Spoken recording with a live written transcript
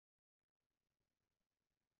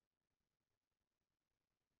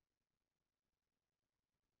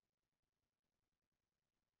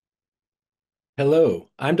Hello,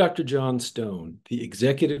 I'm Dr. John Stone, the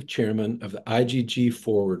Executive Chairman of the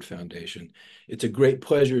IgG4ward Foundation. It's a great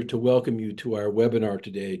pleasure to welcome you to our webinar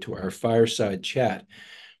today, to our Fireside chat.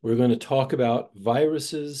 We're going to talk about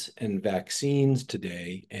viruses and vaccines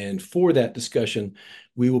today, and for that discussion,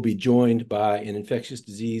 we will be joined by an infectious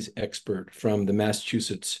disease expert from the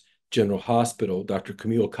Massachusetts General Hospital, Dr.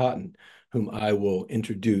 Camille Kotton, whom I will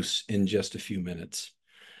introduce in just a few minutes.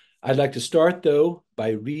 I'd like to start, though,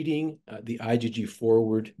 by reading the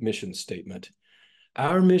IgG4ward mission statement.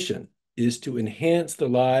 Our mission is to enhance the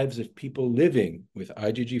lives of people living with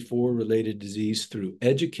IgG4-related disease through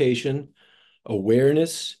education,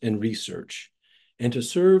 awareness, and research, and to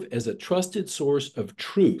serve as a trusted source of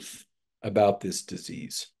truth about this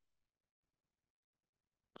disease.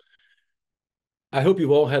 I hope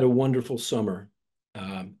you've all had a wonderful summer.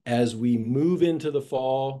 As we move into the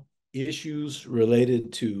fall, issues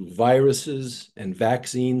related to viruses and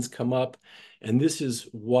vaccines come up, and this is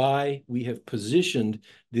why we have positioned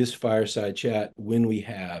this fireside chat when we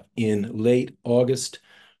have in late August,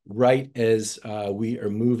 right as we are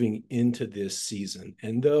moving into this season.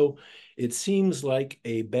 And though it seems like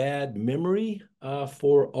a bad memory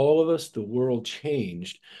for all of us, the world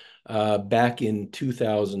changed. Back in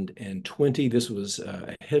 2020, this was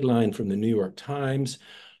a headline from the New York Times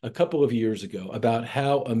a couple of years ago about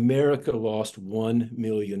how America lost 1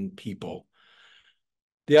 million people.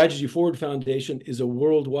 The IgG4 Foundation is a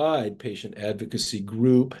worldwide patient advocacy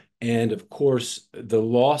group, and of course, the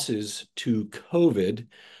losses to COVID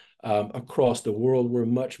across the world were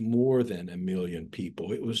much more than 1 million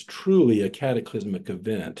people. It was truly a cataclysmic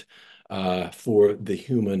event for the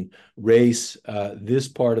human race. This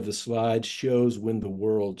part of the slide shows when the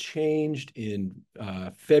world changed in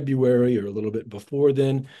February or a little bit before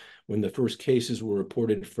then, when the first cases were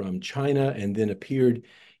reported from China and then appeared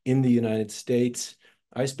in the United States.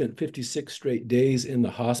 I spent 56 straight days in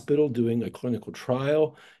the hospital doing a clinical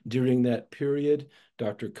trial during that period.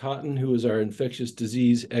 Dr. Kotton, who is our infectious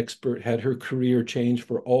disease expert, had her career change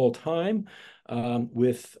for all time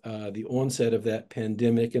with the onset of that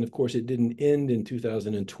pandemic. And of course, it didn't end in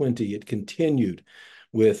 2020. It continued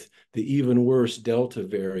with the even worse Delta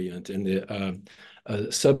variant and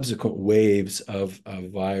the subsequent waves of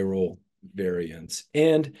viral variants.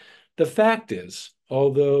 And the fact is,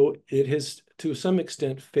 although it has to some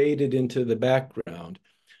extent faded into the background,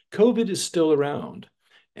 COVID is still around.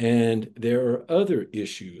 And there are other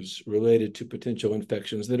issues related to potential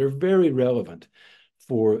infections that are very relevant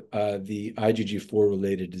for the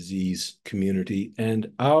IgG4-related disease community.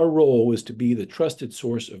 And our role is to be the trusted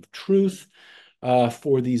source of truth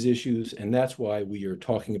for these issues. And that's why we are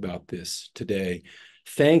talking about this today.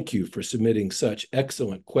 Thank you for submitting such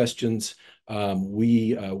excellent questions.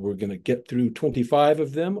 We're going to get through 25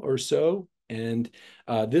 of them or so. And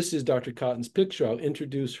this is Dr. Kotton's picture. I'll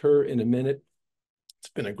introduce her in a minute. It's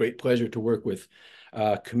been a great pleasure to work with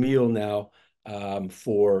Camille now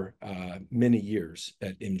for many years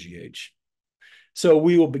at MGH. So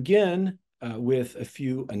we will begin with a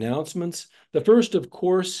few announcements. The first, of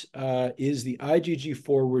course, is the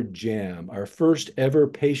IgG4ward Jam, our first ever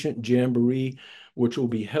patient jamboree, which will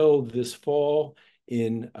be held this fall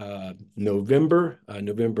in November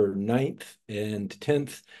 9th and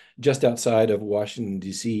 10th, just outside of Washington,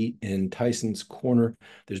 D.C. in Tyson's Corner.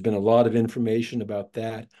 There's been a lot of information about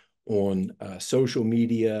that on social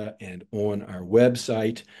media and on our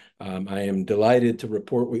website. I am delighted to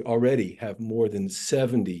report we already have more than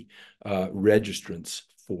 70 registrants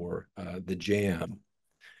for the Jam.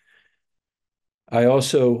 I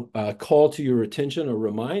also call to your attention or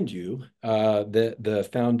remind you that the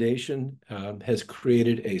foundation has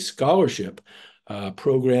created a scholarship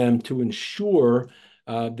program to ensure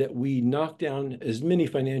that we knock down as many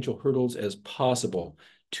financial hurdles as possible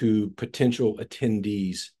to potential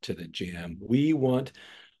attendees to the Jam. We want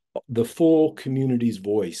the full community's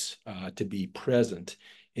voice to be present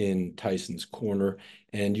in Tyson's Corner.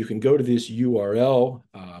 And you can go to this URL,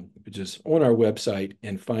 which is on our website,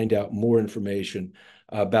 and find out more information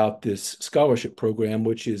about this scholarship program,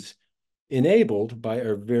 which is enabled by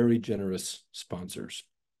our very generous sponsors.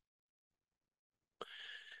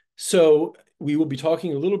 So we will be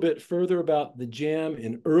talking a little bit further about the Jam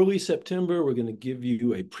in early September. We're going to give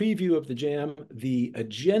you a preview of the Jam. The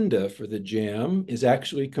agenda for the Jam is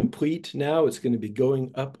actually complete now. It's going to be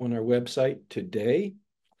going up on our website today.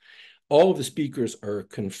 All of the speakers are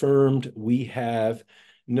confirmed. We have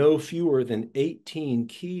no fewer than 18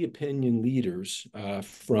 key opinion leaders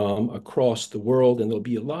from across the world, and there'll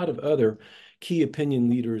be a lot of other key opinion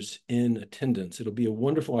leaders in attendance. It'll be a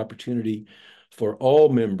wonderful opportunity for all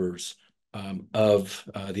members of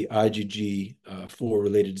the IgG4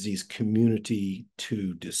 related disease community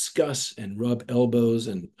to discuss and rub elbows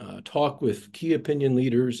and talk with key opinion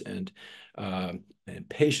leaders and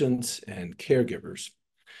patients and caregivers.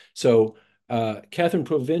 So Catherine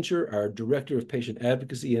Provencher, our Director of Patient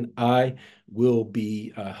Advocacy, and I will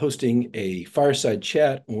be hosting a fireside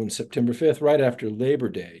chat on September 5th, right after Labor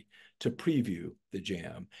Day, to preview the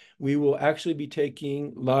JAM. We will actually be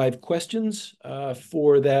taking live questions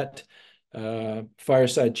for that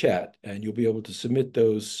fireside chat, and you'll be able to submit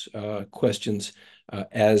those questions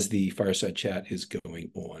as the fireside chat is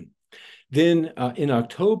going on. Then in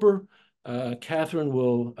October, Catherine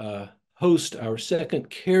will host our second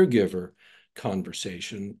caregiver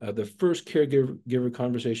conversation. The first caregiver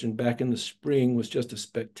conversation back in the spring was just a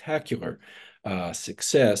spectacular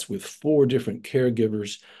success with 4 different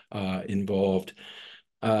caregivers involved.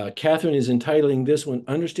 Catherine is entitling this one,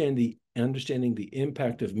 Understanding the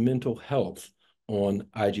Impact of Mental Health on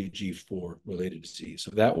IgG4 related disease.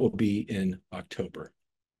 So that will be in October.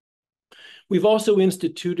 We've also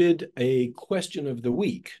instituted a question of the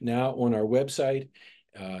week now on our website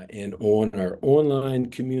and on our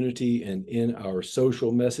online community and in our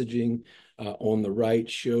social messaging. On the right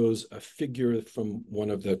shows a figure from one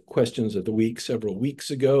of the questions of the week several weeks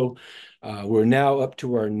ago. We're now up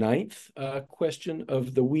to our 9th question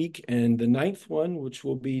of the week, and the 9th one, which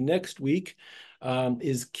will be next week,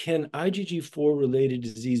 is can IgG4 related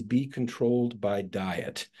disease be controlled by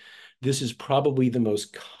diet? This is probably the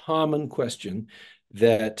most common question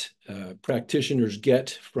that practitioners get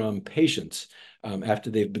from patients after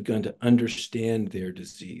they've begun to understand their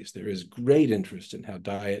disease. There is great interest in how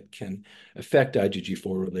diet can affect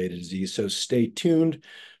IgG4 related disease, so stay tuned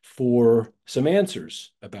for some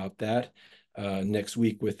answers about that next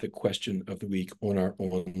week with the question of the week on our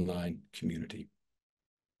online community.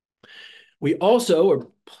 We also are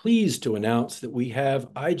pleased to announce that we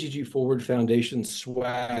have IgG4ward Foundation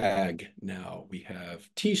swag now. We have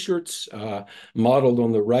t-shirts modeled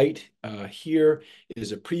on the right. Here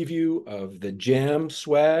is a preview of the JAM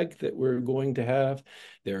swag that we're going to have.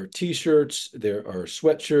 There are t-shirts, there are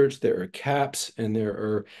sweatshirts, there are caps, and there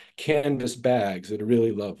are canvas bags that are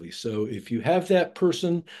really lovely. So if you have that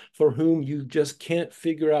person for whom you just can't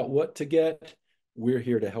figure out what to get, we're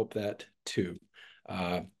here to help that too.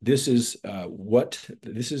 This is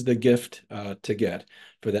the gift to get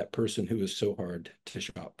for that person who is so hard to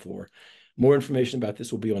shop for. More information about this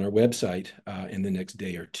will be on our website in the next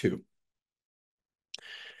day or two.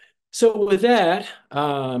 So with that,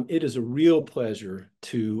 it is a real pleasure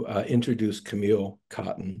to introduce Camille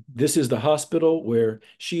Kotton. This is the hospital where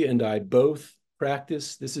she and I both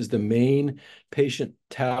practice. This is the main patient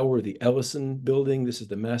tower, the Ellison building. This is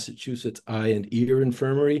the Massachusetts Eye and Ear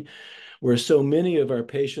Infirmary, where so many of our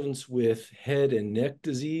patients with head and neck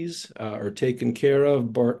disease are taken care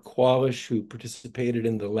of. Bart Qualish, who participated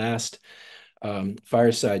in the last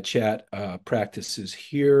fireside chat, practices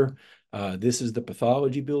here. This is the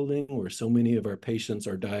pathology building where so many of our patients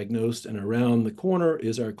are diagnosed, and around the corner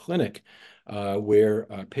is our clinic where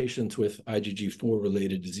patients with IgG4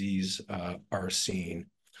 related disease are seen.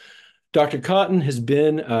 Dr. Kotton has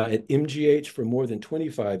been at MGH for more than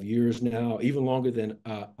 25 years now, even longer than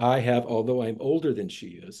I have, although I'm older than she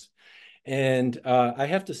is. And I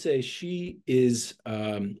have to say, she is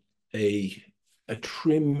a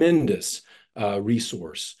tremendous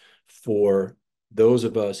resource for those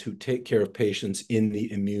of us who take care of patients in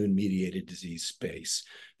the immune-mediated disease space.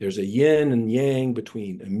 There's a yin and yang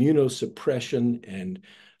between immunosuppression and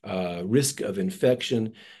risk of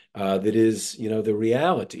infection that is, the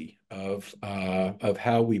reality of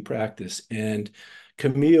how we practice. And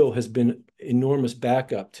Camille has been enormous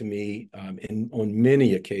backup to me on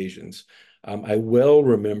many occasions. I well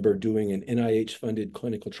remember doing an NIH-funded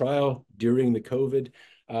clinical trial during the COVID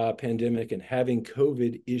pandemic and having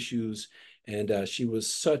COVID issues. And she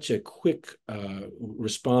was such a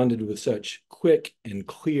responded with such quick and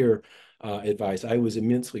clear advice. I was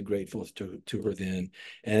immensely grateful to her then.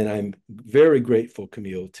 And I'm very grateful,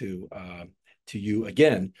 Camille, to you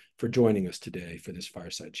again for joining us today for this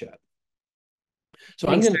fireside chat. So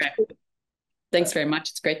Thanks very much.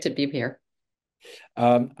 It's great to be here.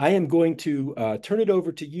 I am going to turn it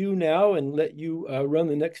over to you now and let you run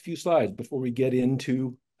the next few slides before we get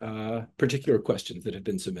into particular questions that have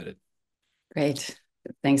been submitted. Great.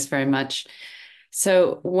 Thanks very much.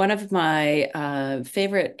 So one of my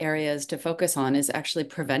favorite areas to focus on is actually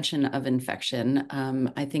prevention of infection.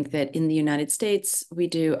 I think that in the United States, we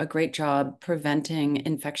do a great job preventing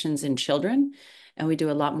infections in children, and we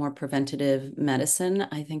do a lot more preventative medicine.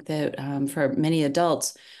 I think that for many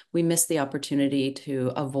adults, we miss the opportunity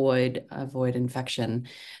to avoid infection.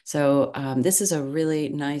 So this is a really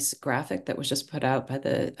nice graphic that was just put out by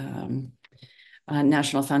the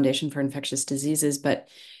National Foundation for Infectious Diseases, but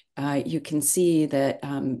you can see that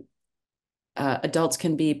adults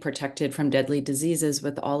can be protected from deadly diseases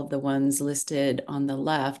with all of the ones listed on the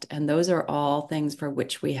left. And those are all things for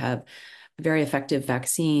which we have very effective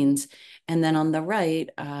vaccines. And then on the right,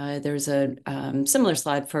 there's a similar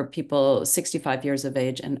slide for people 65 years of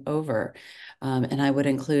age and over. And I would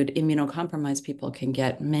include immunocompromised people can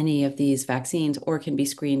get many of these vaccines or can be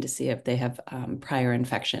screened to see if they have prior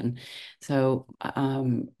infection. So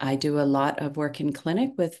I do a lot of work in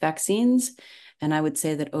clinic with vaccines. And I would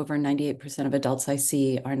say that over 98% of adults I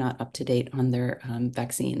see are not up to date on their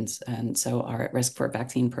vaccines and so are at risk for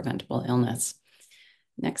vaccine preventable illness.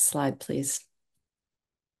 Next slide, please.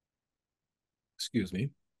 Excuse me.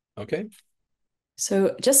 Okay.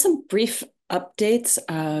 So just some brief updates.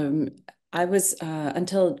 I was,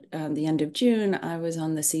 until the end of June, I was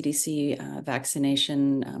on the CDC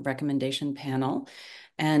vaccination recommendation panel.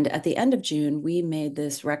 And at the end of June, we made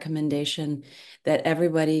this recommendation that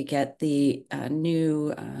everybody get the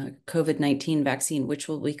new COVID-19 vaccine, which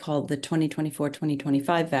will be called the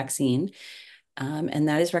 2024-2025 vaccine. And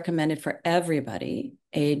that is recommended for everybody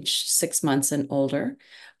age 6 months and older.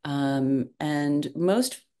 And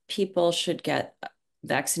most people should get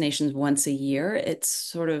vaccinations once a year. It's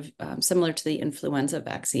sort of similar to the influenza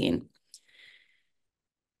vaccine.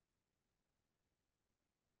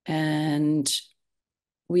 And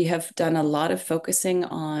we have done a lot of focusing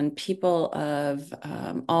on people of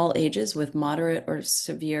all ages with moderate or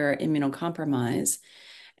severe immunocompromise.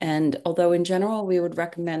 And although in general, we would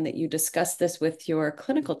recommend that you discuss this with your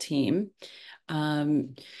clinical team,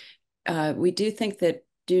 we do think that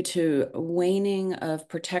due to waning of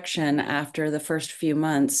protection after the first few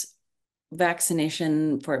months,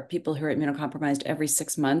 vaccination for people who are immunocompromised every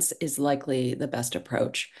 6 months is likely the best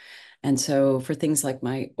approach. And so for things like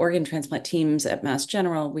my organ transplant teams at Mass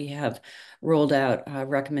General, we have rolled out a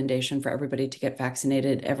recommendation for everybody to get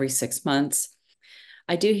vaccinated every 6 months.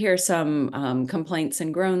 I do hear some complaints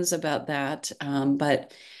and groans about that,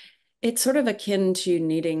 but it's sort of akin to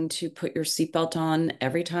needing to put your seatbelt on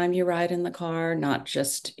every time you ride in the car, not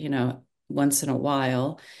just, once in a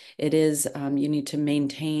while. It is, you need to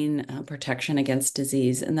maintain protection against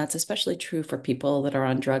disease. And that's especially true for people that are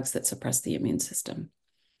on drugs that suppress the immune system.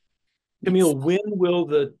 Camille, when will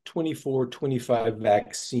the 24-25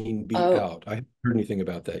 vaccine be Oh, out? I haven't heard anything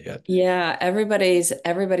about that yet. yeah, everybody's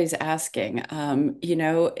asking.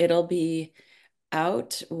 It'll be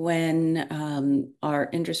out when our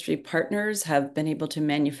industry partners have been able to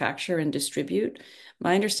manufacture and distribute.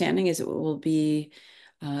 My understanding is it will be,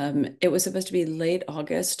 it was supposed to be late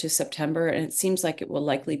August to September, and it seems like it will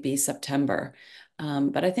likely be September.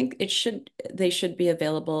 But I think they should be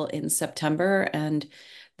available in September, and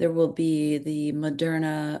there will be the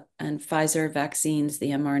Moderna and Pfizer vaccines, the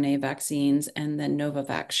mRNA vaccines, and then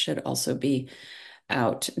Novavax should also be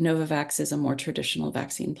out. Novavax is a more traditional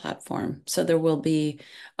vaccine platform. So there will be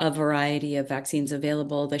a variety of vaccines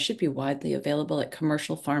available. They should be widely available at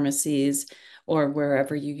commercial pharmacies or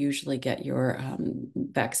wherever you usually get your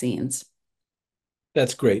vaccines.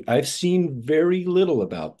 That's great. I've seen very little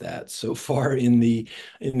about that so far in the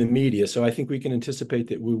media. So I think we can anticipate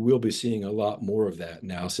that we will be seeing a lot more of that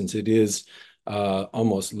now, since it is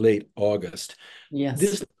almost late August.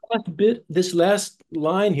 Yes. This last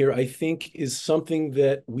line here, I think, is something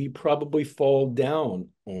that we probably fall down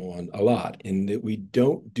on a lot, in that we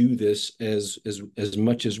don't do this as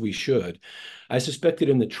much as we should. I suspect that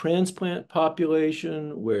in the transplant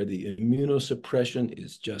population, where the immunosuppression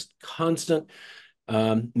is just constant,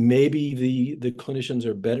 maybe the clinicians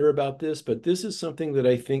are better about this, but this is something that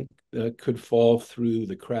I think could fall through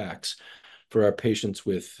the cracks for our patients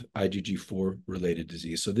with IgG4 related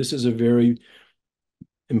disease. So this is a very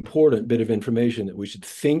important bit of information that we should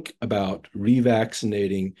think about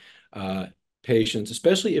revaccinating patients,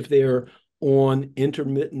 especially if they're on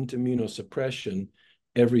intermittent immunosuppression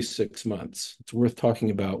every 6 months. It's worth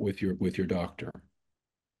talking about with your doctor.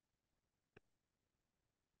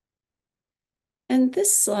 And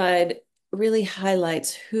this slide really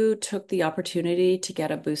highlights who took the opportunity to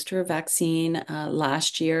get a booster vaccine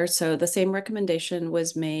last year. So the same recommendation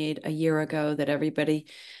was made a year ago that everybody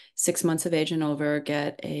 6 months of age and over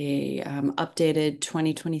get a updated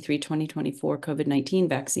 2023-2024 COVID-19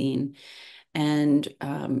 vaccine. And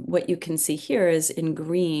what you can see here is in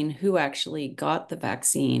green who actually got the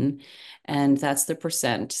vaccine, and that's the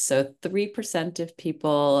percent. So 3% of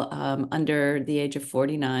people under the age of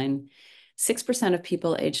 49, 6% of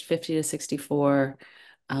people aged 50 to 64,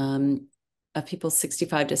 of people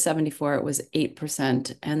 65 to 74, it was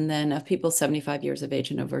 8%. And then of people 75 years of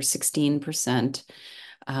age and over, 16%.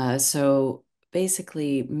 So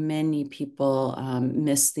basically, many people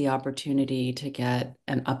miss the opportunity to get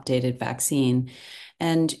an updated vaccine.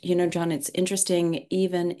 And, you know, John, it's interesting,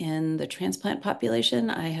 even in the transplant population,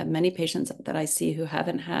 I have many patients that I see who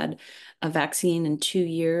haven't had a vaccine in 2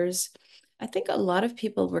 years. I think a lot of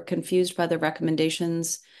people were confused by the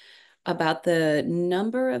recommendations about the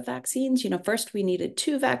number of vaccines. You know, first we needed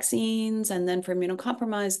 2 vaccines, and then for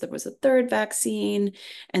immunocompromised, there was a third vaccine,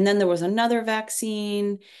 and then there was another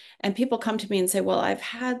vaccine. And people come to me and say, well, I've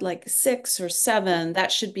had like 6 or 7,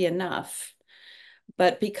 that should be enough.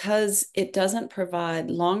 But because it doesn't provide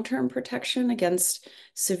long-term protection against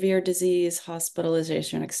severe disease,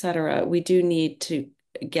 hospitalization, et cetera, we do need to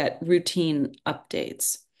get routine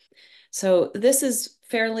updates. So this is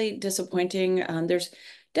fairly disappointing. There's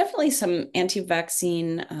definitely some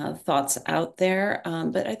anti-vaccine thoughts out there,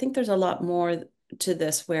 but I think there's a lot more to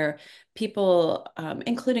this where people,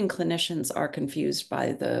 including clinicians, are confused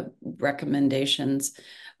by the recommendations.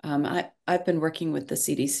 I've been working with the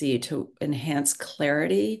CDC to enhance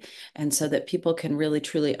clarity and so that people can really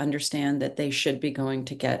truly understand that they should be going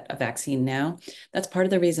to get a vaccine now. That's part of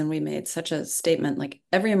the reason we made such a statement, like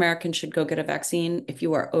every American should go get a vaccine if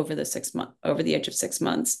you are over the age of 6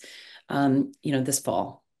 months, you know, this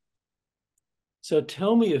fall. So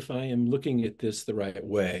tell me if I am looking at this the right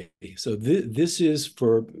way. So this is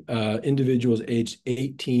for individuals aged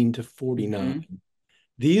 18 to 49. Mm-hmm.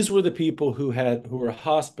 These were the people who were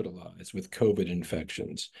hospitalized with COVID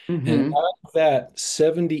infections. And Mm-hmm. out of that, That's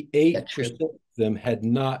true. 78% of them had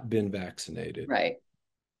not been vaccinated. Right.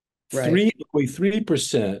 Right. Only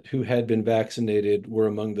 3% who had been vaccinated were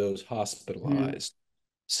among those Mm-hmm. hospitalized.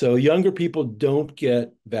 So younger people don't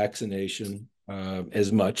get vaccination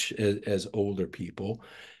as much as older people.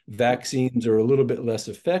 Vaccines are a little bit less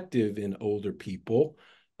effective in older people.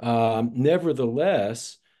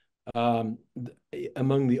 Nevertheless,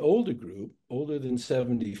 among the older group, older than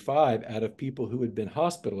 75, out of people who had been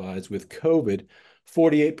hospitalized with COVID,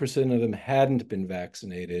 48% of them hadn't been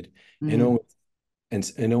vaccinated, and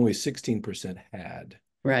Mm-hmm. only 16% had.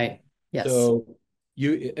 Right. Yes. So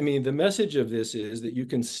I mean, the message of this is that you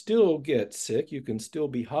can still get sick, you can still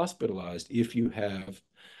be hospitalized if you've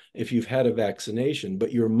had a vaccination,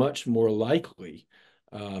 but you're much more likely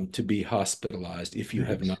to be hospitalized if you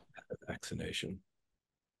have Right. not had a vaccination.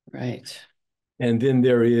 Right. And then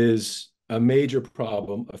there is a major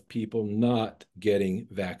problem of people not getting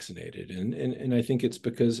vaccinated. And I think it's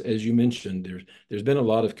because, as you mentioned, there's been a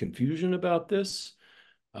lot of confusion about this.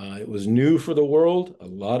 It was new for the world, a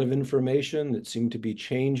lot of information that seemed to be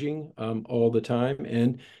changing all the time,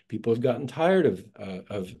 and people have gotten tired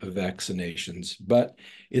of vaccinations. But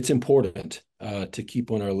it's important to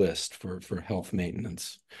keep on our list for health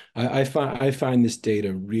maintenance. I find this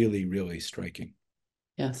data really, really striking.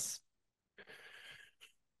 Yes.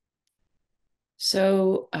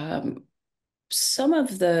 So, some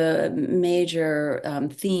of the major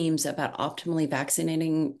themes about optimally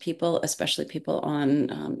vaccinating people, especially people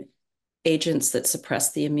on agents that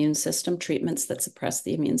suppress the immune system, treatments that suppress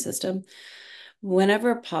the immune system,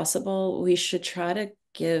 whenever possible, we should try to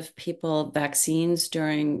give people vaccines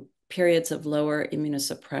during periods of lower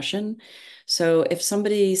immunosuppression. So if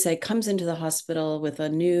somebody, say, comes into the hospital with a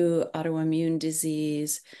new autoimmune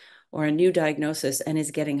disease or a new diagnosis and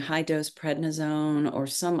is getting high dose prednisone or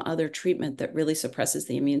some other treatment that really suppresses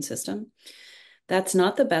the immune system, that's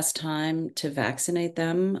not the best time to vaccinate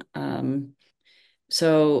them.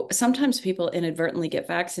 So sometimes people inadvertently get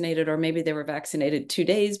vaccinated, or maybe they were vaccinated 2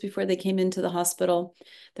 days before they came into the hospital.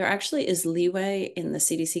 There actually is leeway in the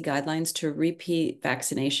CDC guidelines to repeat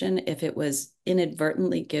vaccination if it was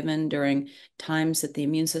inadvertently given during times that the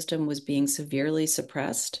immune system was being severely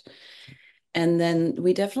suppressed. And then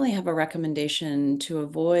we definitely have a recommendation to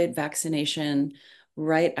avoid vaccination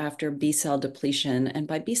right after B cell depletion. And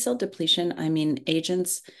by B cell depletion, I mean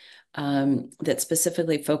agents that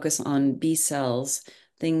specifically focus on B cells,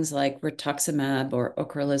 things like rituximab or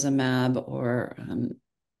ocrelizumab or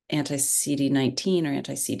anti-CD19 or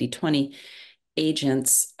anti-CD20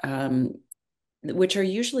 agents, which are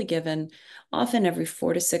usually given often every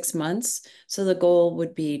 4 to 6 months. So the goal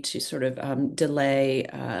would be to sort of delay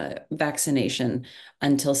vaccination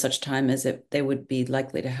until such time as they would be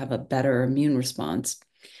likely to have a better immune response.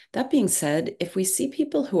 That being said, if we see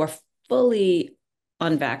people who are fully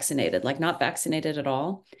unvaccinated, like not vaccinated at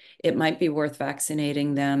all, it might be worth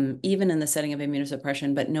vaccinating them, even in the setting of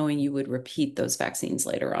immunosuppression, but knowing you would repeat those vaccines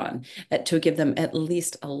later on to give them at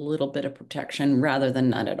least a little bit of protection rather than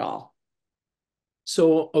none at all.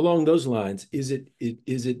 So along those lines, is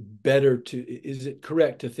it better to is it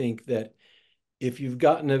correct to think that if you've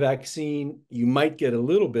gotten a vaccine, you might get a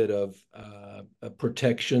little bit of a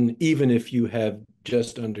protection, even if you have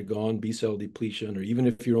just undergone B cell depletion, or even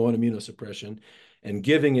if you're on immunosuppression, and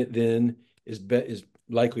giving it then is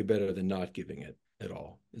likely better than not giving it at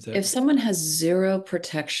all. Is that If someone has zero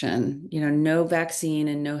protection, no vaccine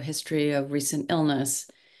and no history of recent illness,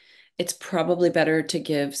 it's probably better to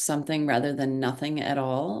give something rather than nothing at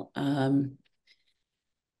all.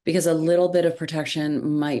 Because a little bit of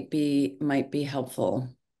protection might be helpful.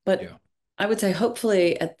 But yeah, I would say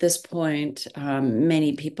hopefully at this point,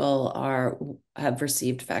 many people have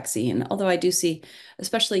received vaccine. Although I do see,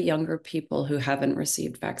 especially younger people who haven't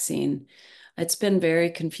received vaccine, it's been very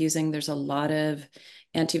confusing. There's a lot of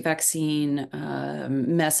anti-vaccine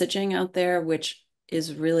messaging out there, which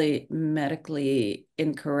is really medically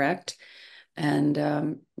incorrect and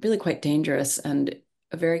really quite dangerous and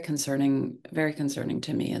very concerning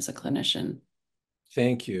to me as a clinician.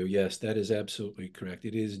 thank you. Yes, that is absolutely correct.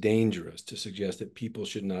 It is dangerous to suggest that people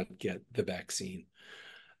should not get the vaccine.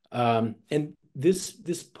 And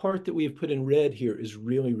this part that we have put in red here is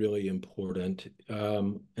really, really important.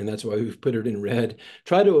 And that's why we've put it in red.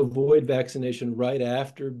 Try to avoid vaccination right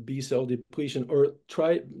after B cell depletion, or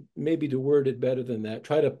try maybe to word it better than that.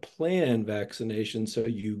 Try to plan vaccination so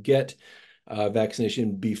you get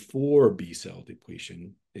vaccination before B cell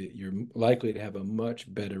depletion. You're likely to have a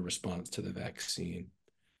much better response to the vaccine.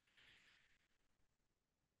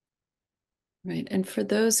 Right. And for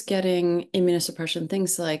those getting immunosuppression,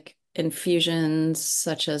 things like infusions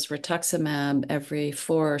such as rituximab every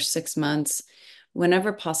 4 or 6 months,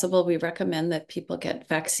 whenever possible, we recommend that people get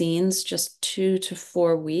vaccines just 2 to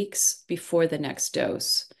 4 weeks before the next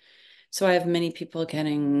dose. So I have many people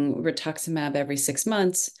getting rituximab every 6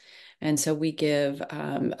 months. And so we give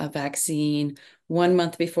a vaccine 1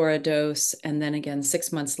 month before a dose, and then again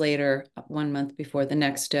 6 months later, 1 month before the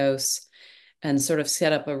next dose, and sort of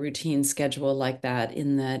set up a routine schedule like that,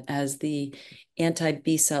 in that as the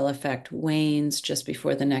anti-B cell effect wanes just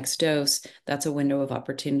before the next dose, that's a window of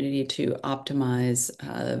opportunity to optimize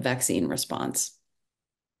vaccine response.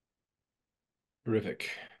 Terrific.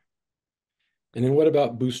 And then what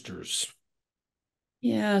about boosters?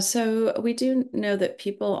 Yeah, so we do know that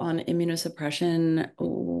people on immunosuppression,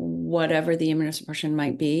 whatever the immunosuppression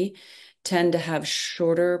might be, tend to have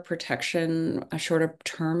shorter protection, a shorter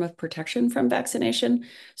term of protection from vaccination.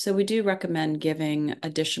 So we do recommend giving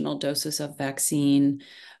additional doses of vaccine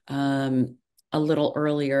a little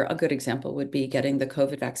earlier. A good example would be getting the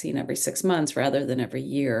COVID vaccine every 6 months rather than every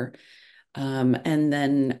year. And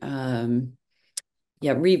then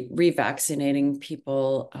yeah, revaccinating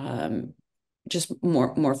people just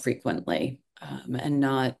more frequently, and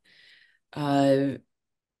not uh,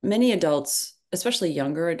 many adults, especially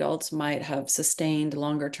younger adults, might have sustained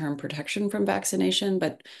longer term protection from vaccination,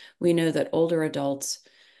 but we know that older adults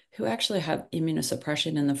who actually have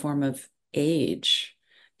immunosuppression in the form of age,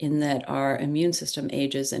 in that our immune system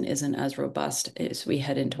ages and isn't as robust as we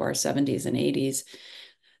head into our 70s and 80s,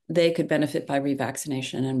 they could benefit by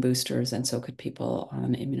revaccination and boosters, and so could people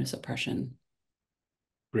on immunosuppression.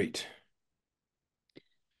 Great.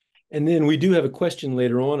 And then we do have a question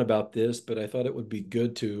later on about this, but I thought it would be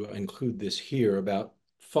good to include this here about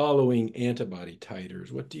following antibody titers.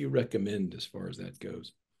 What do you recommend as far as that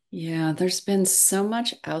goes? Yeah, there's been so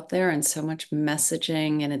much out there and so much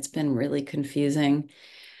messaging, and it's been really confusing.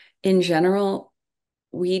 In general,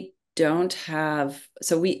 we don't have,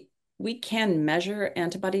 so we can measure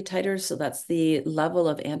antibody titers, so that's the level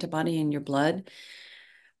of antibody in your blood,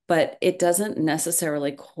 but it doesn't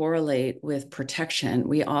necessarily correlate with protection.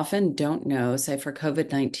 We often don't know, say for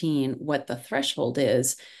COVID-19, what the threshold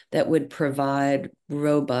is that would provide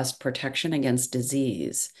robust protection against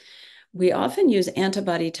disease. We often use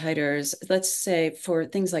antibody titers, let's say for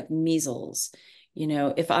things like measles.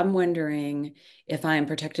 If I'm wondering if I am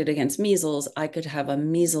protected against measles, I could have a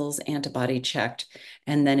measles antibody checked,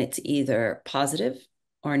 and then it's either positive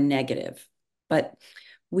or negative. But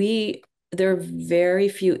we there are very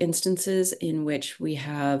few instances in which we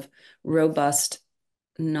have robust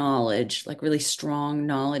knowledge, like really strong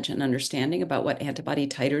knowledge and understanding about what antibody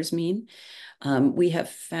titers mean. We have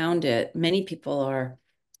found it. Many people are,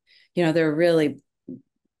 they're really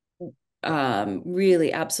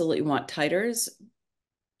absolutely want titers,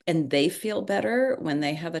 and they feel better when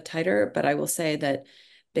they have a titer. But I will say that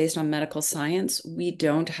based on medical science, we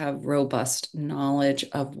don't have robust knowledge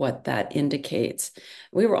of what that indicates.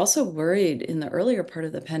 We were also worried in the earlier part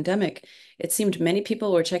of the pandemic. It seemed many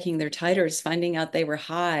people were checking their titers, finding out they were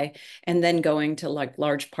high, and then going to like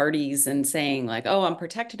large parties and saying like, oh, I'm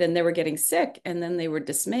protected, and they were getting sick, and then they were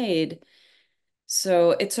dismayed.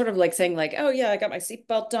 So it's sort of like saying like, oh yeah, I got my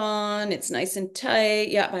seatbelt on. It's nice and tight.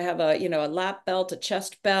 Yeah, I have a, a lap belt, a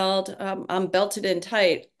chest belt. I'm belted in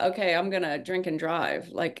tight. Okay, I'm gonna drink and drive.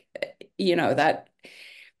 Like, that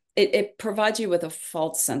it provides you with a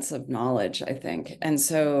false sense of knowledge, I think. And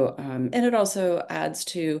so, and it also adds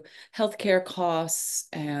to healthcare costs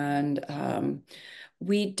and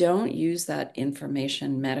we don't use that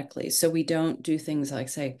information medically. So we don't do things like,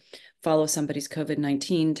 say, follow somebody's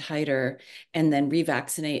COVID-19 titer and then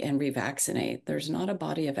revaccinate and revaccinate. There's not a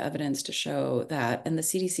body of evidence to show that. And the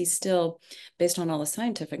CDC still, based on all the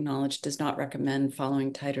scientific knowledge, does not recommend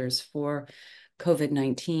following titers for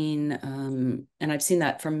COVID-19. And I've seen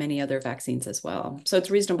that from many other vaccines as well. So it's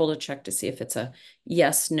reasonable to check to see if it's a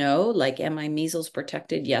yes, no, like, am I measles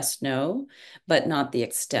protected? Yes, no, but not the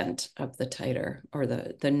extent of the titer or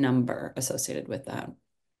the number associated with that.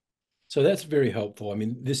 So that's very helpful. I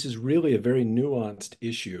mean, this is really a very nuanced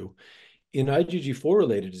issue. In IgG4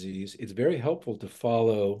 related disease, it's very helpful to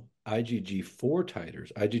follow IgG4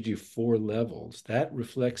 titers, IgG4 levels. That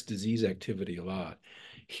reflects disease activity a lot.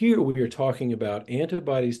 Here we are talking about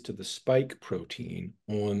antibodies to the spike protein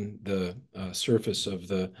on the surface of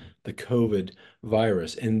the COVID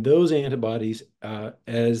virus. And those antibodies,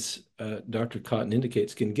 as Dr. Kotton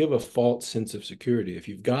indicates, can give a false sense of security. If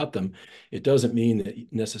you've got them, it doesn't mean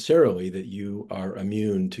that necessarily that you are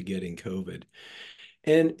immune to getting COVID.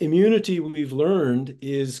 And immunity, we've learned,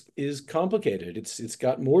 is complicated. It's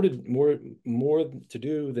got more to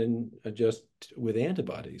do than just with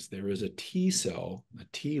antibodies. There is a T cell, a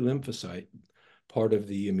T lymphocyte part of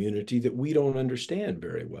the immunity that we don't understand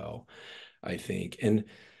very well, I think. And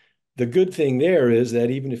the good thing there is that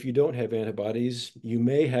even if you don't have antibodies, you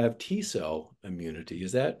may have T cell immunity.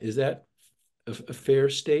 Is that a fair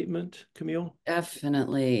statement, Camille?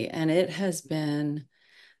 Definitely. And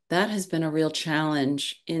that has been a real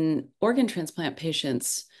challenge in organ transplant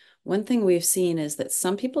patients. One thing we've seen is that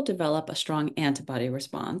some people develop a strong antibody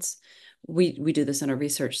response. We do this in a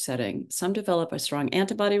research setting. Some develop a strong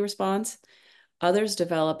antibody response. Others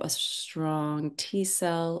develop a strong T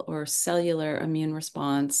cell or cellular immune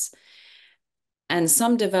response. And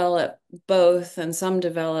some develop both, and some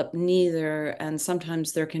develop neither. And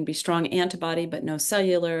sometimes there can be strong antibody, but no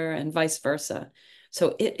cellular, and vice versa.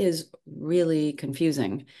 So it is really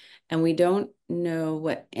confusing. And we don't know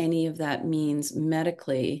what any of that means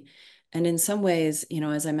medically. And in some ways,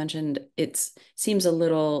 as I mentioned, it seems a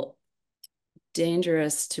little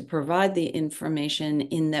dangerous to provide the information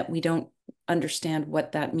in that we don't understand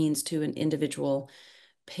what that means to an individual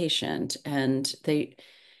patient. And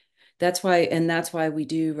that's why we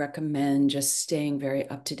do recommend just staying very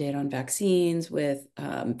up to date on vaccines with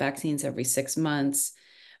vaccines every 6 months.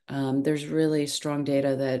 There's really strong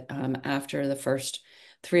data that after the first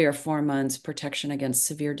 3 or 4 months, protection against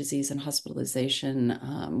severe disease and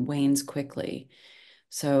hospitalization wanes quickly.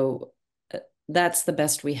 So that's the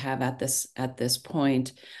best we have at this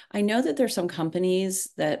point. I know that there's some companies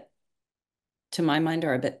that, to my mind,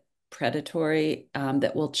 are a bit predatory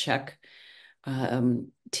that will check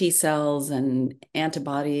T cells and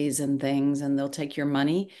antibodies and things, and they'll take your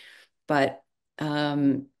money. But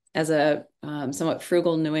as a somewhat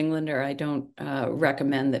frugal New Englander, I don't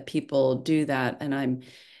recommend that people do that. And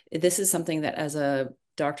this is something that, as a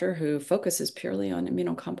doctor who focuses purely on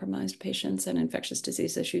immunocompromised patients and infectious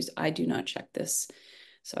disease issues, I do not check this.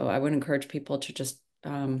 So I would encourage people to just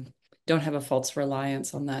don't have a false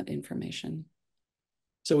reliance on that information.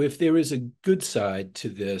 So if there is a good side to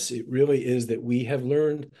this, it really is that we have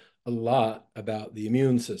learned a lot about the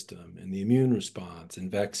immune system and the immune response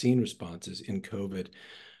and vaccine responses in COVID.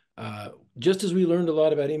 Just as we learned a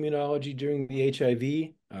lot about immunology during the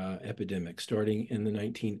HIV epidemic starting in the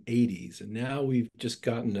 1980s. And now we've just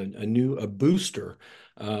gotten a booster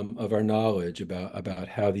of our knowledge about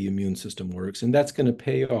how the immune system works. And that's going to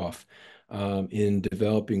pay off in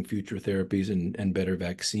developing future therapies and better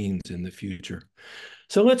vaccines in the future.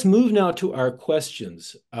 So let's move now to our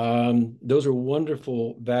questions. Those are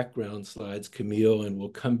wonderful background slides, Camille, and we'll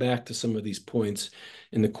come back to some of these points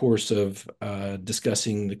in the course of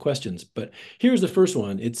discussing the questions. But here's the first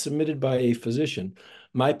one. It's submitted by a physician.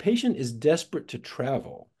 My patient is desperate to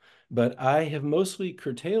travel, but I have mostly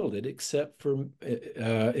curtailed it except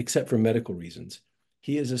for medical reasons.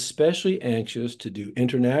 He is especially anxious to do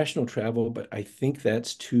international travel, but I think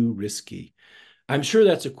that's too risky. I'm sure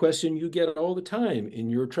that's a question you get all the time in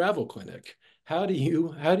your travel clinic. How do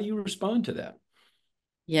you respond to that?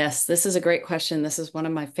 Yes, this is a great question. This is one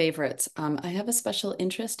of my favorites. I have a special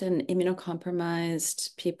interest in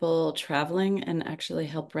immunocompromised people traveling and actually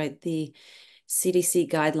help write the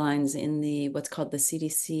CDC guidelines in the what's called the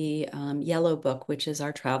CDC Yellow Book, which is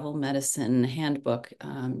our travel medicine handbook.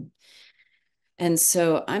 And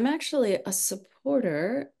so I'm actually a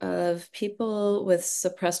supporter of people with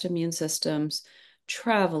suppressed immune systems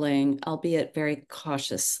traveling, albeit very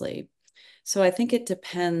cautiously. So I think it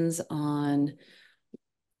depends on,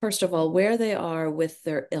 first of all, where they are with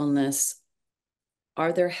their illness.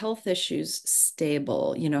 Are their health issues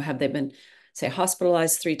stable? Have they been, say,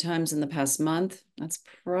 hospitalized 3 times in the past month? That's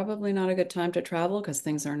probably not a good time to travel because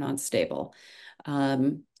things are not stable.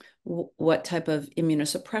 Um, what type of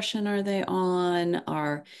immunosuppression are they on?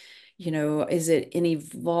 Is it an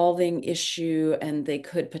evolving issue and they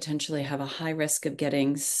could potentially have a high risk of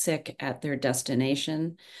getting sick at their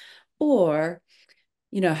destination? Or,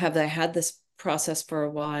 have they had this process for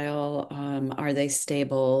a while? Are they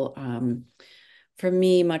stable? For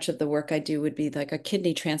me, much of the work I do would be like a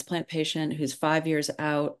kidney transplant patient who's 5 years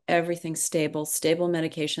out, everything's stable, stable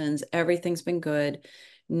medications, everything's been good,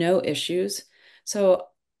 no issues. So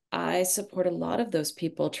I support a lot of those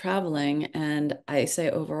people traveling. And I say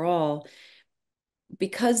overall,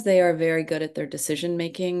 because they are very good at their decision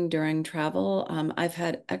making during travel, I've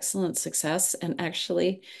had excellent success. And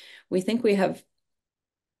actually, we think we have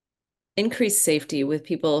increased safety with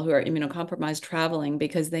people who are immunocompromised traveling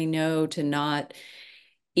because they know to not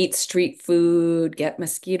eat street food, get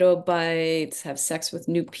mosquito bites, have sex with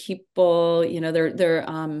new people.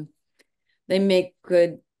 They make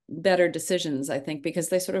better decisions, I think, because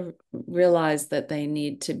they sort of realize that they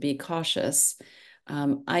need to be cautious.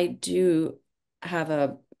 I do have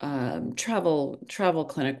a travel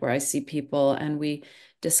clinic where I see people and we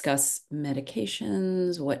discuss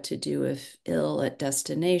medications, what to do if ill at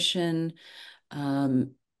destination.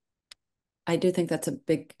 Um, I do think that's a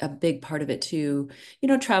big part of it too.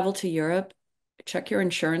 Travel to Europe, check your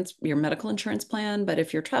insurance, your medical insurance plan. But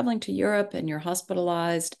if you're traveling to Europe and you're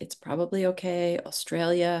hospitalized, it's probably okay.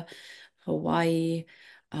 Australia, Hawaii.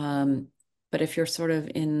 Um, but if you're sort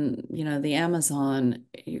of in, the Amazon,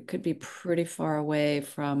 you could be pretty far away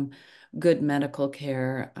from good medical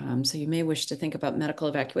care. So you may wish to think about medical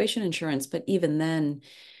evacuation insurance, but even then,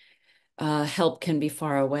 help can be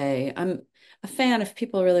far away. I'm a fan if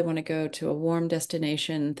people really want to go to a warm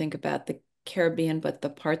destination, think about the Caribbean, but the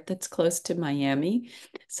part that's close to Miami,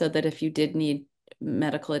 so that if you did need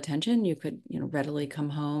medical attention, you could, readily come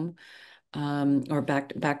home, or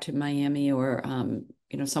back to Miami, or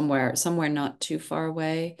somewhere not too far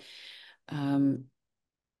away. Um,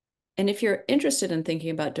 and if you're interested in thinking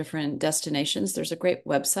about different destinations, there's a great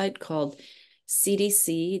website called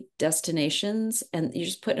CDC Destinations, and you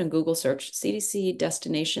just put in Google search CDC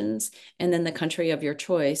Destinations and then the country of your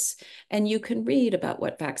choice. And you can read about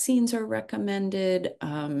what vaccines are recommended,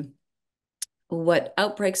 what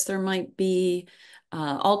outbreaks there might be,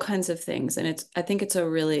 all kinds of things. And I think it's a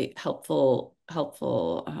really helpful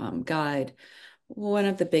guide. One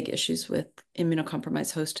of the big issues with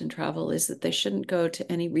immunocompromised host and travel is that they shouldn't go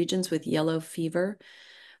to any regions with yellow fever.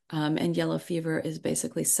 And yellow fever is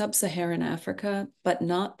basically sub-Saharan Africa, but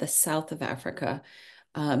not the south of Africa.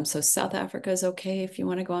 So South Africa is okay if you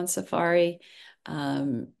want to go on safari.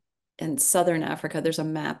 Um, and Southern Africa, there's a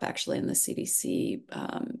map actually in the CDC.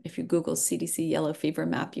 If you Google CDC yellow fever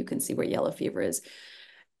map, you can see where yellow fever is.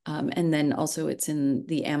 And then also it's in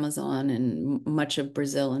the Amazon and much of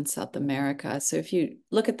Brazil and South America. So if you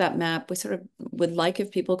look at that map, we sort of would like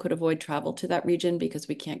if people could avoid travel to that region because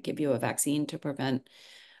we can't give you a vaccine to prevent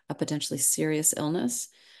a potentially serious illness.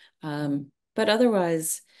 But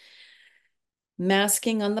otherwise,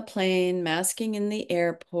 masking on the plane, masking in the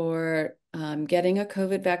airport, getting a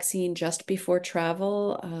COVID vaccine just before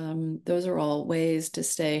travel, those are all ways to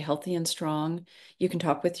stay healthy and strong. You can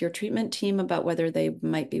talk with your treatment team about whether they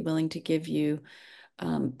might be willing to give you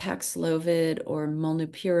Paxlovid or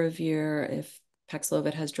molnupiravir if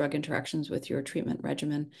Paxlovid has drug interactions with your treatment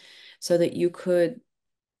regimen, so that you could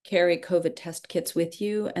carry COVID test kits with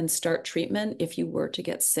you and start treatment if you were to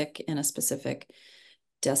get sick in a specific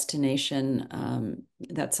destination.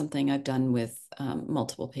 That's something I've done with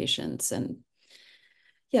multiple patients. And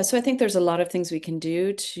yeah, so I think there's a lot of things we can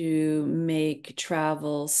do to make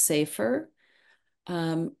travel safer.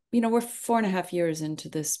 We're 4.5 years into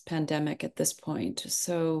this pandemic at this point.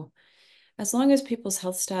 So as long as people's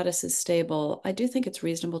health status is stable, I do think it's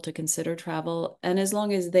reasonable to consider travel, and as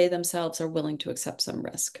long as they themselves are willing to accept some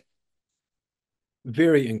risk.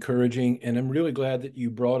 Very encouraging, and I'm really glad that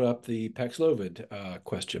you brought up the Paxlovid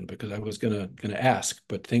question because I was gonna ask,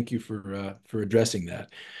 but thank you for addressing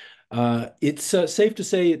that. It's safe to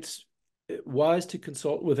say it's wise to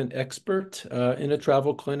consult with an expert in a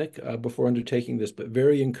travel clinic before undertaking this, but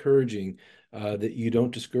very encouraging that you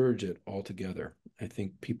don't discourage it altogether. I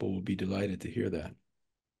think people will be delighted to hear that.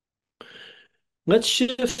 Let's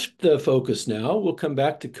shift the focus now. We'll come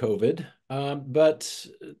back to COVID, but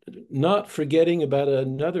not forgetting about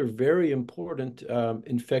another very important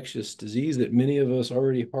infectious disease that many of us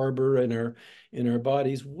already harbor in our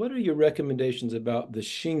bodies. What are your recommendations about the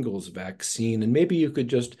shingles vaccine? And maybe you could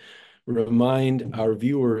just remind our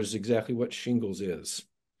viewers exactly what shingles is.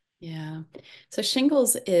 Yeah. So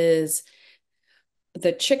shingles is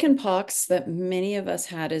the chicken pox that many of us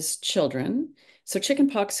had as children. So chicken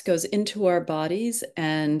pox goes into our bodies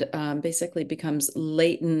and basically becomes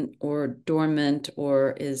latent or dormant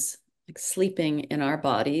or is like sleeping in our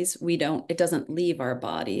bodies. It doesn't leave our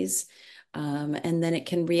bodies. And then it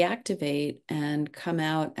can reactivate and come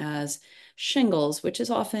out as shingles, which is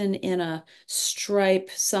often in a stripe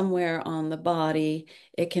somewhere on the body.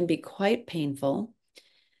 It can be quite painful.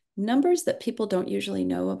 Numbers that people don't usually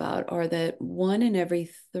know about are that 1 in every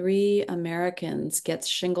 3 Americans gets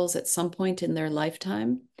shingles at some point in their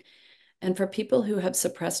lifetime. And for people who have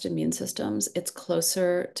suppressed immune systems, it's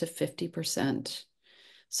closer to 50%.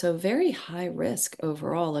 So very high risk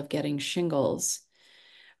overall of getting shingles.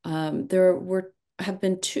 There have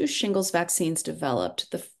been 2 shingles vaccines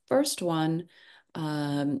developed. The first one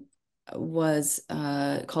was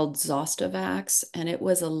called Zostavax, and it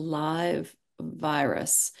was a live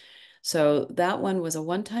virus. So that one was a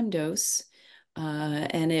one-time dose,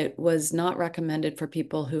 and it was not recommended for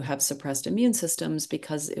people who have suppressed immune systems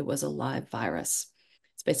because it was a live virus.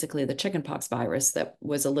 It's basically the chickenpox virus that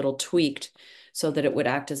was a little tweaked so that it would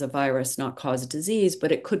act as a virus, not cause disease,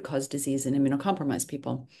 but it could cause disease in immunocompromised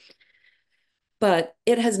people. But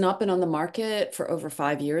it has not been on the market for over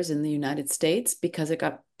 5 years in the United States because it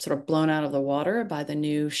got sort of blown out of the water by the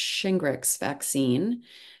new Shingrix vaccine.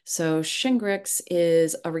 So Shingrix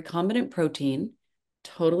is a recombinant protein,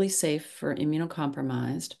 totally safe for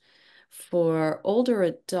immunocompromised. For older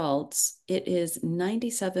adults, it is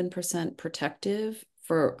 97% protective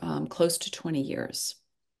for close to 20 years.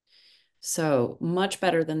 So much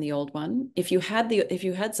better than the old one. If you had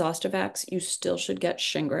Zostavax, you still should get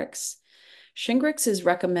Shingrix. Shingrix is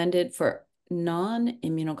recommended for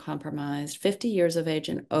non-immunocompromised, 50 years of age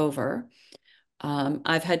and over.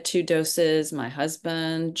 I've had 2 doses. My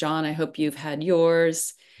husband, John, I hope you've had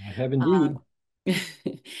yours. I have indeed.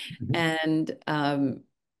 And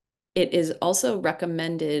it is also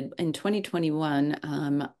recommended in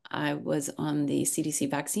 2021. I was on the CDC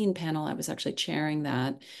vaccine panel. I was actually chairing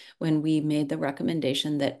that when we made the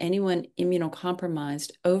recommendation that anyone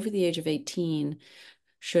immunocompromised over the age of 18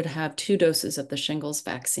 should have 2 doses of the shingles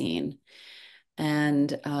vaccine.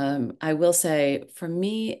 And I will say, for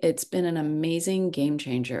me, it's been an amazing game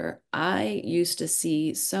changer. I used to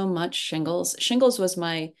see so much shingles. Shingles was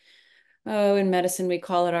in medicine, we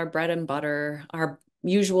call it our bread and butter, our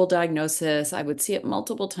usual diagnosis. I would see it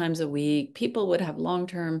multiple times a week. People would have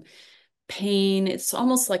long-term pain. It's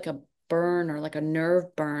almost like a burn or like a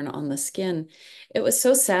nerve burn on the skin. It was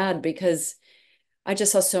so sad because I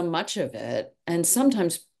just saw so much of it. And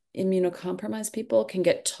sometimes immunocompromised people can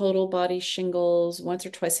get total body shingles. Once or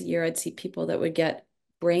twice a year, I'd see people that would get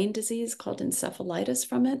brain disease called encephalitis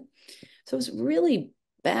from it. So it was really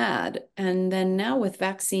bad. And then now with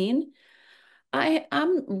vaccine,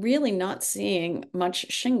 I'm really not seeing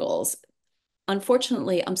much shingles.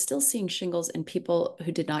 Unfortunately, I'm still seeing shingles in people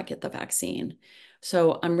who did not get the vaccine.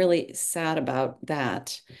 So I'm really sad about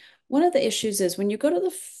that. One of the issues is when you go to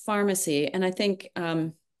the pharmacy, and I think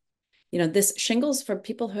this shingles for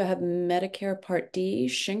people who have Medicare Part D,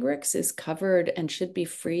 Shingrix is covered and should be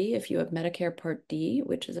free if you have Medicare Part D,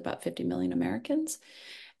 which is about 50 million Americans.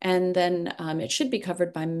 And then it should be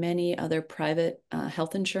covered by many other private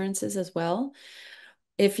health insurances as well.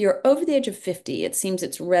 If you're over the age of 50, it seems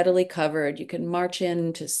it's readily covered. You can march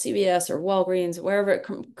into CVS or Walgreens, wherever,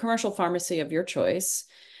 commercial pharmacy of your choice,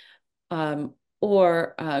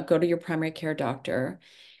 or go to your primary care doctor.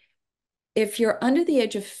 If you're under the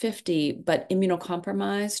age of 50, but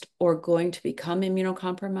immunocompromised or going to become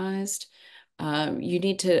immunocompromised, you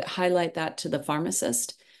need to highlight that to the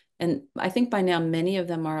pharmacist. And I think by now, many of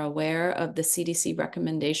them are aware of the CDC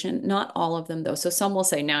recommendation. Not all of them, though. So some will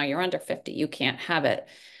say, now you're under 50, you can't have it.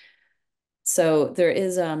 So there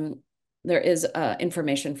is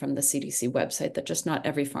information from the CDC website that just not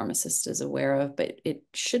every pharmacist is aware of, but it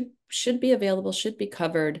should be available, should be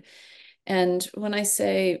covered. And when I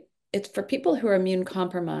say it's for people who are immune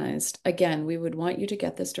compromised. Again, we would want you to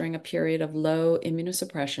get this during a period of low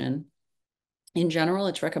immunosuppression. In general,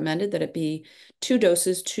 it's recommended that it be 2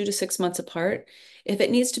 doses, 2 to 6 months apart. If it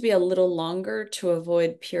needs to be a little longer to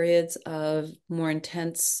avoid periods of more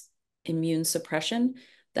intense immune suppression,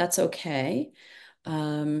 that's okay.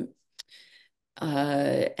 Um,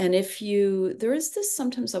 and there is this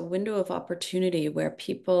sometimes a window of opportunity where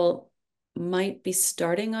people might be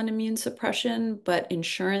starting on immune suppression, but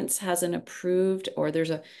insurance hasn't approved, or there's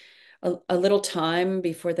a little time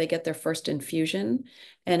before they get their first infusion.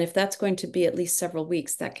 And if that's going to be at least several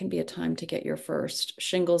weeks, that can be a time to get your first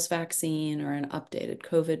shingles vaccine or an updated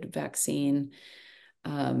COVID vaccine.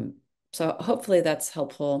 Um, so hopefully that's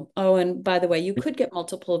helpful. Oh, and by the way, you could get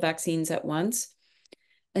multiple vaccines at once.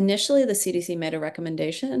 Initially, the CDC made a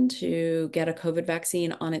recommendation to get a COVID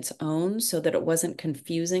vaccine on its own so that it wasn't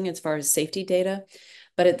confusing as far as safety data.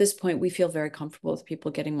 But at this point, we feel very comfortable with people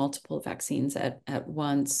getting multiple vaccines at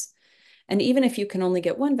once. And even if you can only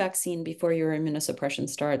get one vaccine before your immunosuppression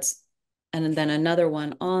starts, and then another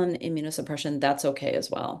one on immunosuppression, that's okay as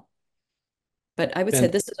well. But I would say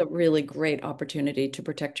And this is a really great opportunity to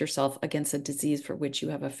protect yourself against a disease for which you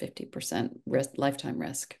have a 50% lifetime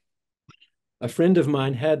risk. a friend of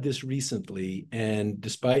mine had this recently, and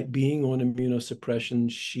despite being on immunosuppression,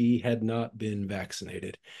 she had not been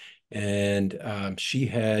vaccinated. And she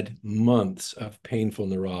had months of painful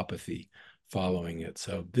neuropathy following it.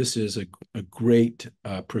 So this is a great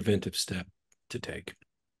preventive step to take.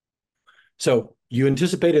 So you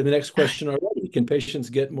anticipated the next question already. Can patients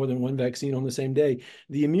get more than one vaccine on the same day?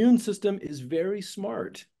 The immune system is very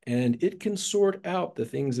smart, and it can sort out the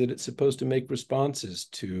things that it's supposed to make responses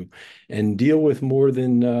to and deal with more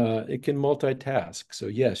than it can multitask. So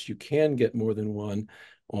yes, you can get more than one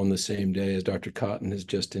on the same day, as Dr. Kotton has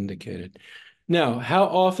just indicated. Now, how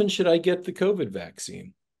often should I get the COVID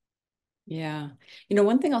vaccine? Yeah.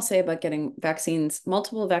 One thing I'll say about getting vaccines,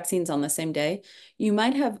 multiple vaccines on the same day, you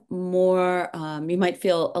might have more, you might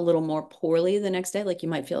feel a little more poorly the next day. Like you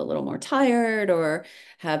might feel a little more tired or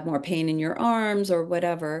have more pain in your arms or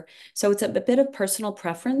whatever. So it's a bit of personal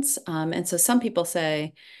preference. And so some people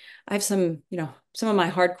say, I have some of my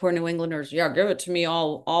hardcore New Englanders, yeah, give it to me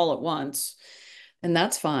all at once. And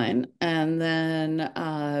that's fine. And then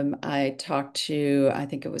I talked to, I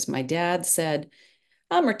think it was my dad said,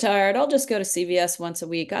 I'm retired. I'll just go to CVS once a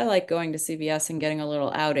week. I like going to CVS and getting a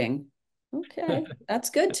little outing. Okay, that's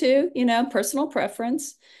good too, personal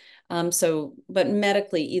preference. But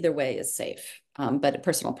medically, either way is safe, but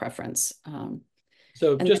personal preference.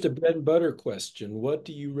 So And just a bread and butter question. What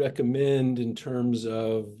do you recommend in terms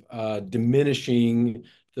of diminishing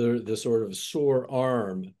the sort of sore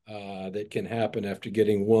arm that can happen after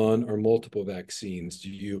getting one or multiple vaccines? Do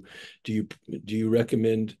you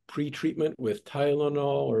recommend pre-treatment with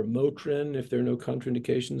Tylenol or Motrin if there are no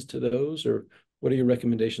contraindications to those, or what are your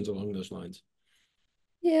recommendations along those lines?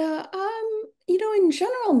 yeah, in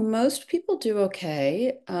general, most people do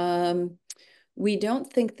okay. We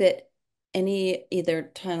don't think that any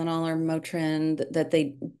either Tylenol or Motrin that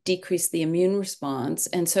they decrease the immune response.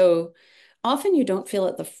 And so often you don't feel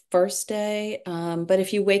it the first day. But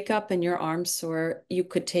if you wake up and your arm's sore, you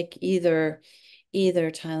could take either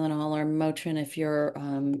Tylenol or Motrin if your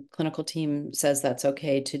clinical team says that's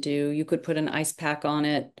okay to do. You could put an ice pack on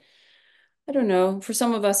it. I don't know. For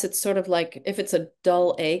some of us, it's sort of like if it's a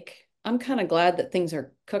dull ache, I'm kind of glad that things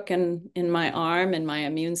are cooking in my arm and my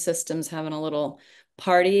immune system's having a little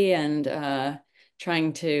party and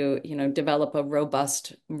trying to, develop a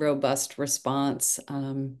robust response.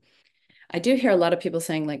 I do hear a lot of people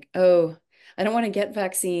saying like, oh, I don't want to get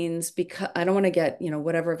vaccines because I don't want to get,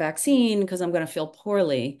 whatever vaccine because I'm going to feel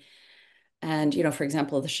poorly. And, for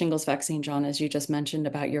example, the shingles vaccine, John, as you just mentioned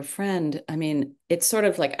about your friend, I mean, it's sort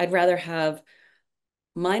of like I'd rather have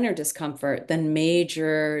minor discomfort than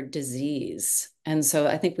major disease. And so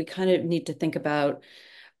I think we kind of need to think about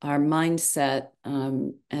our mindset a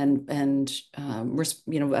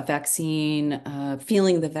vaccine,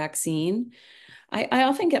 feeling the vaccine. I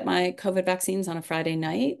often get my COVID vaccines on a Friday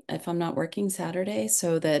night if I'm not working Saturday,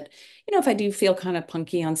 so that, if I do feel kind of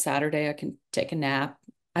punky on Saturday, I can take a nap.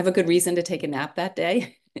 I have a good reason to take a nap that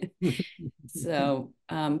day. So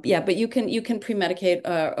yeah, but you can pre-medicate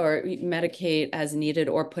or medicate as needed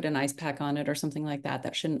or put an ice pack on it or something like that.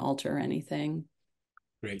 That shouldn't alter anything.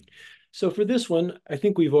 Great. So for this one, I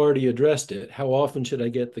think we've already addressed it. How often should I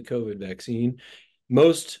get the COVID vaccine?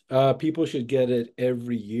 Most people should get it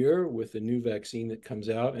every year with a new vaccine that comes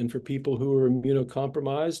out. And for people who are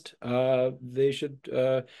immunocompromised, they should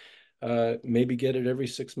maybe get it every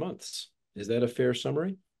 6 months. Is that a fair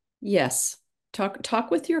summary? Yes.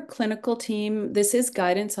 talk with your clinical team. This is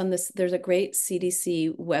guidance on this. There's a great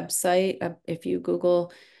CDC website. If you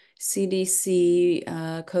Google CDC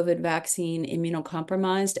COVID vaccine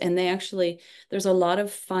immunocompromised, and there's a lot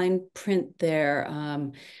of fine print there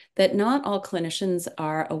that not all clinicians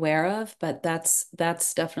are aware of, but that's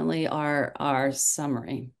definitely our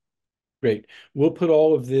summary. Great. We'll put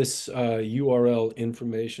all of this URL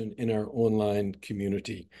information in our online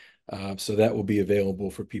community. So that will be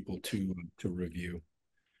available for people to review.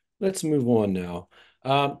 Let's move on now.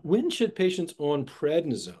 When should patients on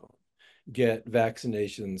prednisone get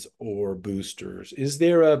vaccinations or boosters? Is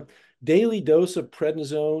there a daily dose of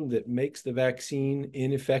prednisone that makes the vaccine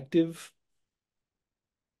ineffective?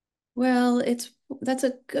 Well, that's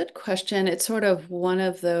a good question. It's sort of one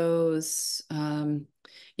of those,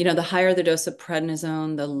 the higher the dose of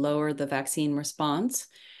prednisone, the lower the vaccine response.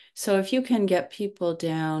 So if you can get people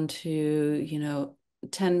down to,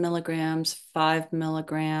 10 milligrams, 5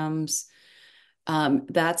 milligrams,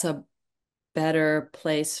 that's a better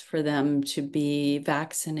place for them to be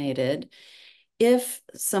vaccinated. If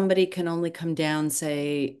somebody can only come down,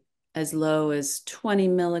 say, as low as 20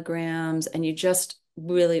 milligrams, and you just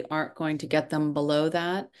really aren't going to get them below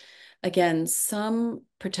that, again, some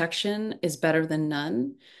protection is better than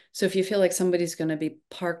none. So if you feel like somebody's going to be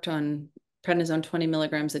parked on prednisone 20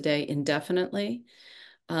 milligrams a day indefinitely,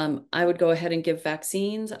 I would go ahead and give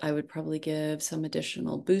vaccines. I would probably give some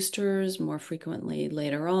additional boosters more frequently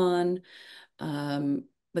later on.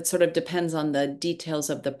 But sort of depends on the details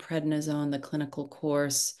of the prednisone, the clinical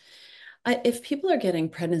course. If people are getting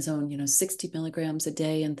prednisone, 60 milligrams a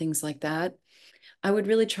day and things like that, I would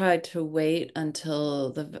really try to wait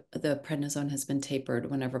until the prednisone has been tapered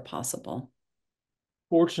whenever possible.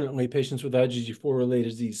 Fortunately, patients with IgG4-related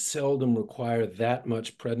disease seldom require that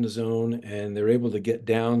much prednisone, and they're able to get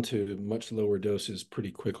down to much lower doses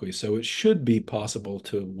pretty quickly. So it should be possible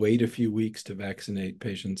to wait a few weeks to vaccinate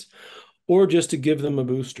patients, or just to give them a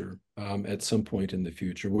booster at some point in the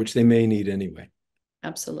future, which they may need anyway.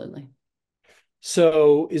 Absolutely.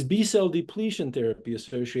 So is B-cell depletion therapy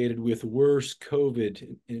associated with worse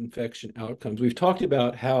COVID infection outcomes? We've talked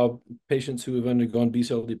about how patients who have undergone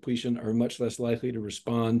B-cell depletion are much less likely to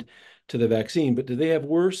respond to the vaccine, but do they have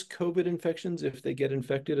worse COVID infections if they get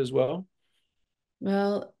infected as well?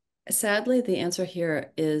 Well, sadly, the answer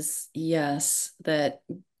here is yes, that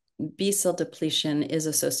B cell depletion is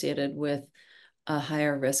associated with a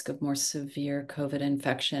higher risk of more severe COVID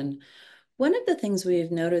infection. One of the things we've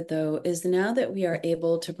noted, though, is now that we are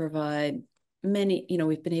able to provide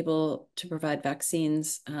we've been able to provide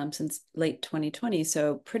vaccines since late 2020,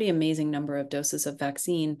 so pretty amazing number of doses of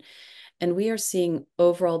vaccine. And we are seeing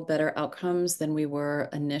overall better outcomes than we were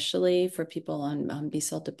initially for people on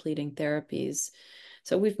B-cell depleting therapies.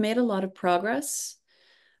 So we've made a lot of progress.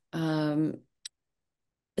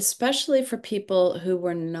 Especially for people who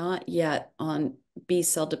were not yet on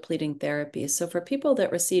B-cell depleting therapy. So for people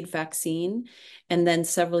that received vaccine and then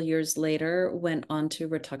several years later went on to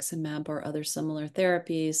rituximab or other similar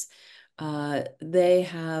therapies, they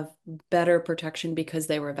have better protection because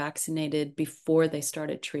they were vaccinated before they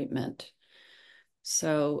started treatment.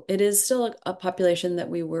 So it is still a population that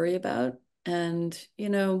we worry about. And,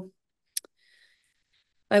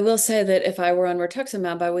 I will say that if I were on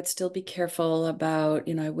rituximab, I would still be careful about,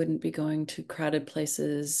 I wouldn't be going to crowded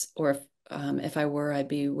places, or if I were, I'd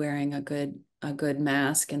be wearing a good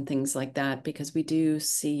mask and things like that, because we do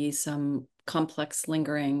see some complex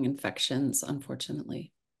lingering infections,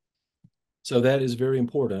 unfortunately. So that is very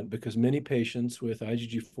important because many patients with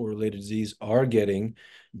IgG4-related disease are getting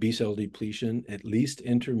B-cell depletion, at least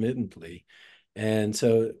intermittently. And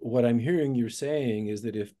so what I'm hearing you're saying is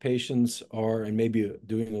that if patients are, and maybe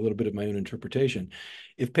doing a little bit of my own interpretation,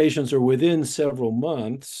 if patients are within several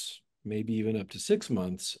months, maybe even up to 6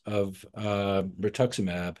 months of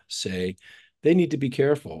rituximab, say, they need to be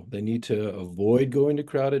careful. They need to avoid going to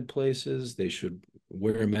crowded places. They should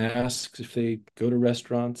wear masks if they go to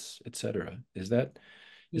restaurants, etc. Is that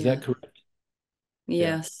Yeah. correct? Yeah.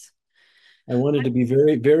 Yes. I wanted to be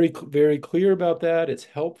very, very, very clear about that. It's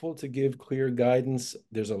helpful to give clear guidance.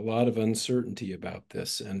 There's a lot of uncertainty about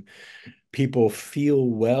this, and people feel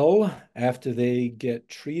well after they get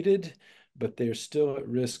treated, but they're still at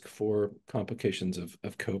risk for complications of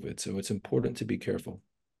COVID. So it's important to be careful.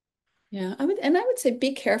 Yeah, I would say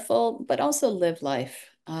be careful, but also live life.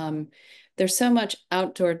 There's so much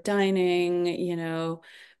outdoor dining,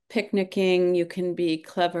 picnicking. You can be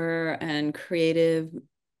clever and creative.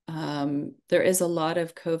 There is a lot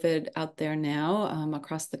of COVID out there now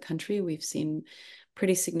across the country. We've seen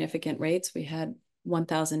pretty significant rates. We had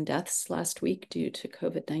 1,000 deaths last week due to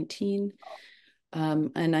COVID-19.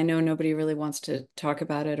 And I know nobody really wants to talk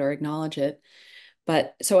about it or acknowledge it.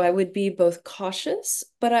 But so I would be both cautious,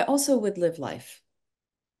 but I also would live life.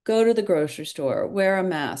 Go to the grocery store, wear a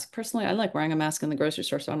mask. Personally, I like wearing a mask in the grocery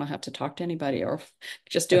store so I don't have to talk to anybody or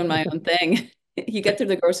just doing my own thing. You get through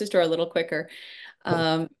the grocery store a little quicker.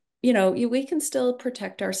 Um, we can still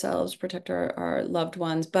protect ourselves, protect our loved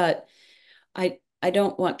ones, but I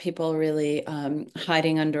don't want people really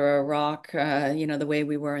hiding under a rock, the way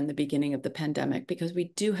we were in the beginning of the pandemic, because we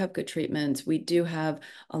do have good treatments. We do have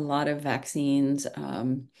a lot of vaccines.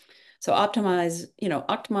 So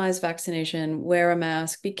optimize vaccination, wear a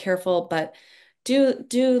mask, be careful, but do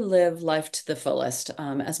live life to the fullest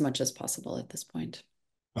as much as possible at this point.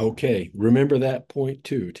 Okay, remember that point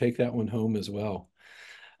too. Take that one home as well.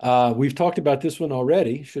 We've talked about this one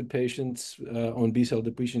already. Should patients on B-cell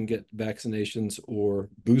depletion get vaccinations or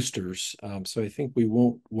boosters? So I think we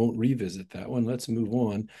won't revisit that one. Let's move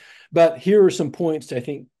on. But here are some points I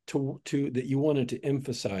think to that you wanted to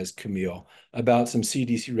emphasize, Camille, about some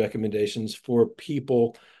CDC recommendations for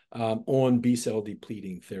people on B-cell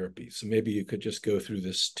depleting therapy. So maybe you could just go through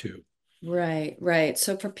this too. Right, right.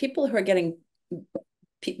 So for people who are getting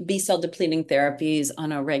B-cell depleting therapies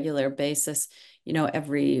on a regular basis,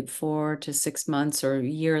 every 4 to 6 months or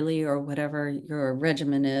yearly or whatever your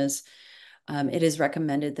regimen is, it is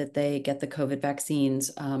recommended that they get the COVID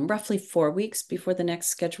vaccines roughly 4 weeks before the next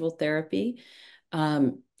scheduled therapy.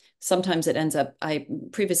 Um, Sometimes it ends up, I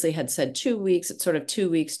previously had said 2 weeks, it's sort of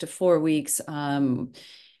 2 weeks to 4 weeks.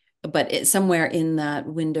 But somewhere in that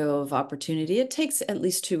window of opportunity, it takes at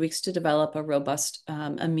least 2 weeks to develop a robust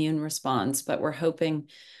immune response. But we're hoping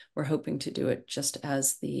to do it just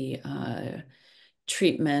as the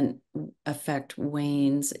treatment effect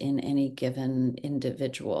wanes in any given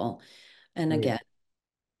individual. And Great. again,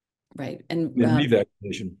 right, and And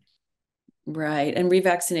revaccination. right, and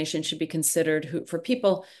revaccination should be considered for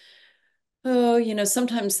people. Oh,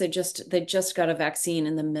 sometimes they just got a vaccine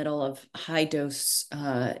in the middle of high dose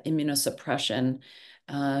immunosuppression.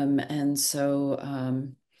 And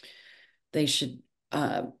so they should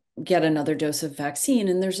get another dose of vaccine.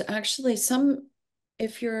 And there's actually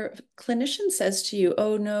if your clinician says to you,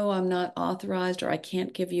 oh, no, I'm not authorized or I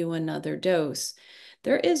can't give you another dose,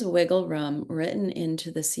 there is wiggle room written into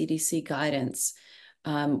the CDC guidance,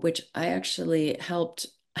 which I actually helped.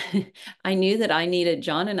 I knew that I needed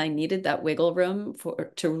John and I needed that wiggle room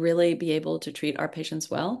to really be able to treat our patients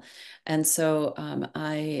well. And so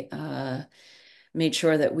I made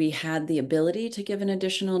sure that we had the ability to give an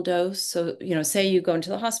additional dose. So, say you go into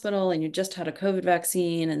the hospital and you just had a COVID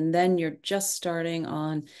vaccine and then you're just starting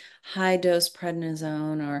on high dose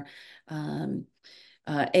prednisone or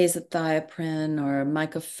azathioprine or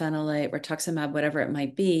mycophenolate, rituximab, whatever it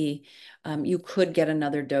might be, you could get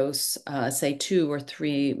another dose, say 2 or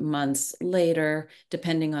 3 months later,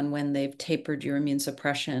 depending on when they've tapered your immune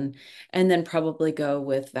suppression, and then probably go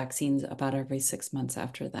with vaccines about every 6 months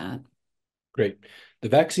after that. Great. The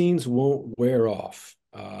vaccines won't wear off.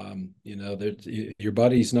 Your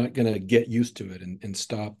body's not going to get used to it and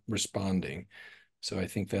stop responding. So I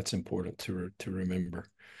think that's important to remember.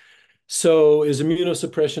 So is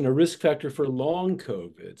immunosuppression a risk factor for long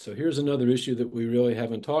COVID? So here's another issue that we really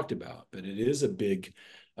haven't talked about, but it is a big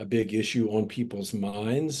issue on people's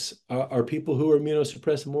minds. Are people who are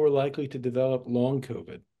immunosuppressed more likely to develop long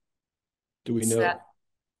COVID? Do we Sa- know?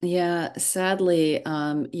 Yeah, sadly,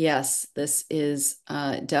 yes, this is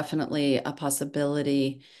definitely a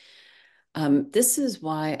possibility. This is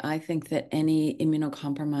why I think that any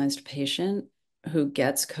immunocompromised patient who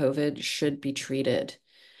gets COVID should be treated.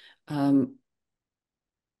 Um,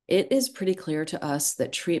 it is pretty clear to us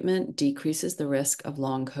that treatment decreases the risk of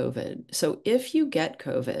long COVID. So if you get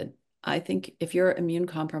COVID, I think if you're immune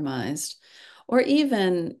compromised, or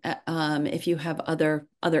even if you have other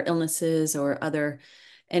illnesses or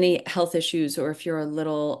any health issues, or if you're a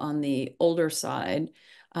little on the older side,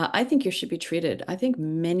 I think you should be treated. I think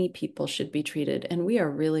many people should be treated, and we are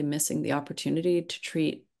really missing the opportunity to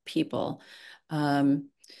treat people. Um,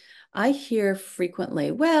 I hear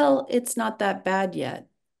frequently, well, it's not that bad yet.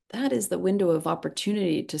 That is the window of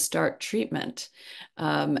opportunity to start treatment.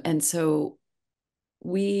 And so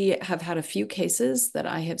we have had a few cases that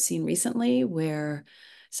I have seen recently where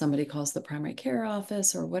somebody calls the primary care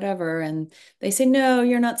office or whatever, and they say, no,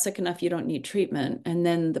 you're not sick enough. You don't need treatment. And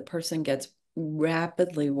then the person gets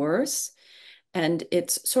rapidly worse. And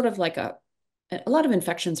it's sort of like a lot of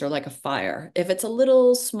infections are like a fire. If it's a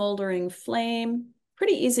little smoldering flame,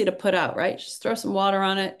 pretty easy to put out, right? Just throw some water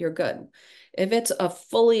on it, you're good. If it's a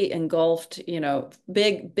fully engulfed,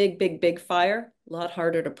 big, big, big, big fire, a lot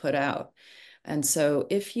harder to put out. And so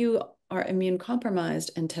if you are immune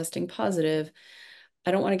compromised and testing positive,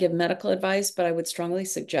 I don't want to give medical advice, but I would strongly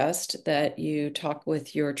suggest that you talk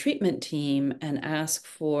with your treatment team and ask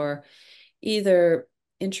for either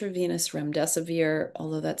intravenous remdesivir,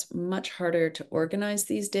 although that's much harder to organize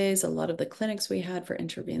these days. A lot of the clinics we had for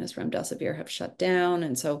intravenous remdesivir have shut down,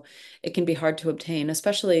 and so it can be hard to obtain,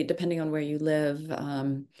 especially depending on where you live.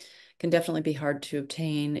 Can definitely be hard to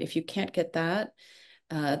obtain. If you can't get that,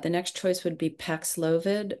 the next choice would be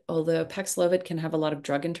Paxlovid, although Paxlovid can have a lot of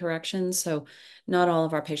drug interactions, so not all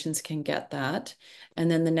of our patients can get that. And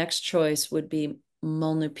then the next choice would be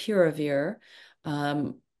molnupiravir,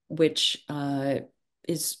 which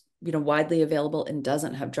is widely available and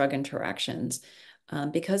doesn't have drug interactions.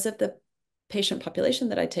 Because of the patient population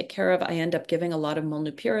that I take care of, I end up giving a lot of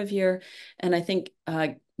molnupiravir, and I think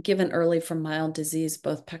given early from mild disease,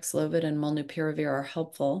 both Paxlovid and molnupiravir are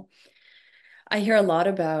helpful. I hear a lot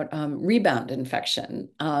about rebound infection,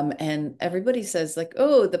 and everybody says like,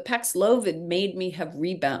 "Oh, the Paxlovid made me have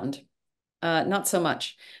rebound." Not so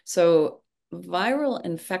much. So viral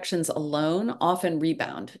infections alone often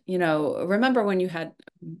rebound. Remember when you had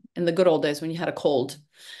in the good old days when you had a cold,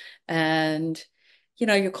 and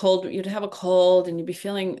your cold, you'd have a cold, and you'd be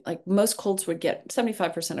feeling like most colds would get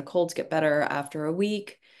 75% of colds get better after a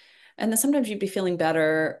week, and then sometimes you'd be feeling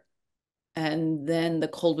better and then the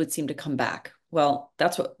cold would seem to come back. Well,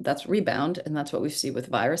 that's rebound, and that's what we see with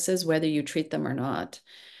viruses, whether you treat them or not.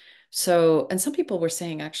 So, and some people were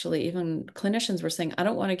saying, actually, even clinicians were saying, I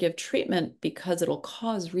don't want to give treatment because it'll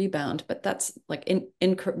cause rebound, but that's like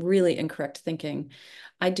really incorrect thinking.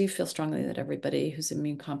 I do feel strongly that everybody who's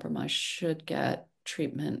immune compromised should get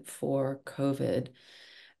treatment for COVID.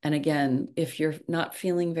 And again, if you're not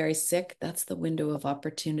feeling very sick, that's the window of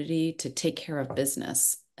opportunity to take care of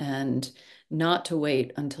business and not to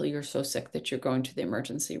wait until you're so sick that you're going to the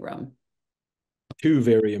emergency room. Two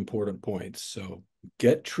very important points. So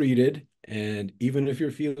get treated, and even if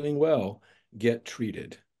you're feeling well, get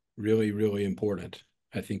treated. Really, really important.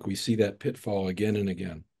 I think we see that pitfall again and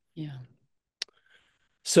again. Yeah.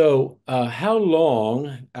 So, how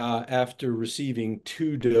long after receiving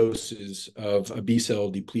 2 doses of a B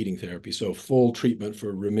cell depleting therapy, so full treatment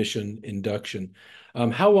for remission induction,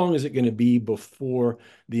 how long is it going to be before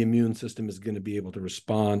the immune system is going to be able to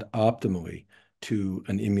respond optimally to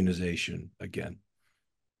an immunization again?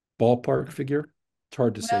 Ballpark figure? It's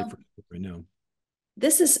hard to say Well, for sure right now.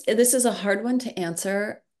 this is a hard one to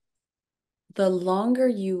answer. The longer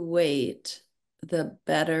you wait, the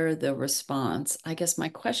better the response. I guess my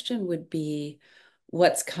question would be,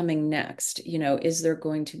 what's coming next? Is there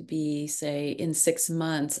going to be, say, in 6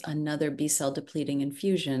 months, another B cell depleting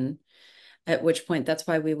infusion? At which point, that's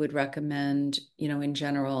why we would recommend, in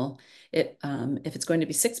general, if it's going to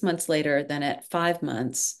be 6 months later, then at 5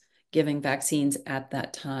 months, giving vaccines at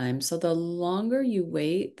that time. So the longer you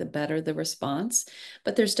wait, the better the response.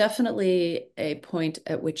 But there's definitely a point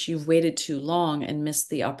at which you've waited too long and missed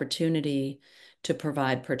the opportunity to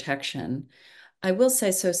provide protection. I will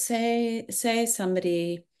say, so say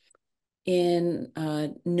somebody in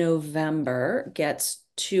November gets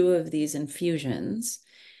 2 of these infusions,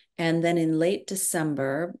 and then in late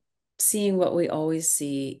December, seeing what we always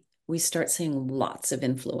see, we start seeing lots of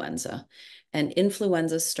influenza. And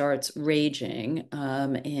influenza starts raging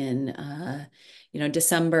in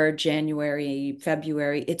December, January,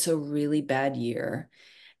 February. It's a really bad year.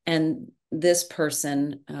 And this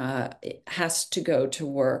person has to go to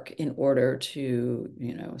work in order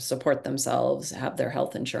to, support themselves, have their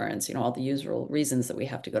health insurance, all the usual reasons that we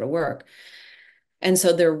have to go to work. And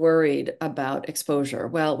so they're worried about exposure.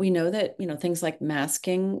 Well, we know that, things like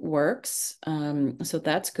masking works. So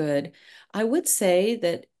that's good. I would say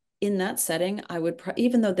that in that setting, I would,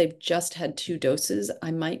 even though they've just had 2 doses,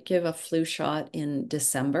 I might give a flu shot in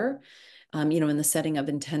December, in the setting of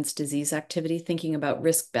intense disease activity, thinking about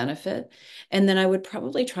risk benefit. And then I would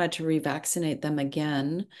probably try to revaccinate them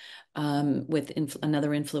again with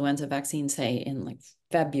another influenza vaccine, say in like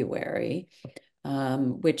February,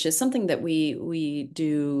 which is something that we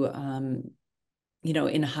do,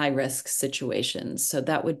 in high risk situations. So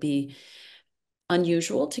that would be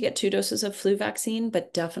unusual to get 2 doses of flu vaccine,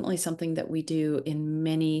 but definitely something that we do in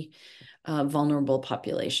many vulnerable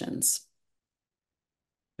populations.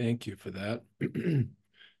 Thank you for that.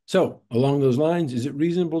 So, along those lines, is it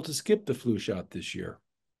reasonable to skip the flu shot this year?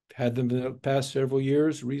 Had them in the past several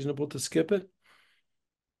years, reasonable to skip it?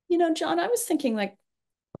 John, I was thinking like,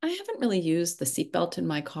 I haven't really used the seatbelt in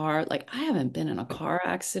my car. Like, I haven't been in a car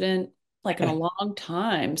accident like in a long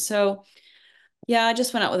time. So, yeah, I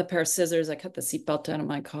just went out with a pair of scissors. I cut the seatbelt out of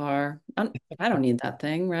my car. I don't need that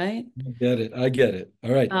thing, right? I get it. I get it.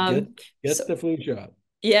 All right, get Um, so get the flu shot.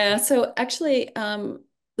 yeah, so actually,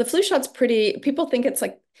 The flu shot's pretty, people think it's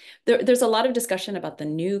like, there's a lot of discussion about the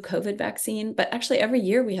new COVID vaccine, but actually every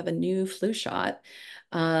year we have a new flu shot.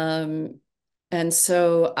 Um, and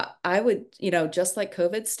so I would, just like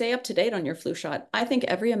COVID, stay up to date on your flu shot. I think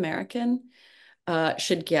every American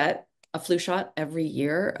should get a flu shot every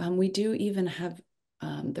year. We do even have,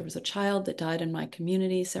 there was a child that died in my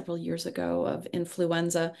community several years ago of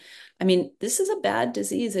influenza. I mean, this is a bad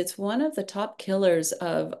disease. It's one of the top killers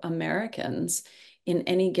of Americans in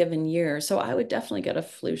any given year. So I would definitely get a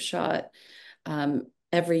flu shot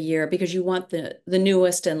every year because you want the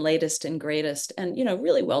newest and latest and greatest and,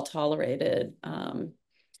 really well tolerated.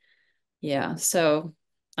 Yeah, so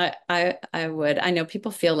I would. I know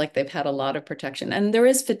people feel like they've had a lot of protection, and there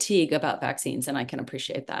is fatigue about vaccines, and I can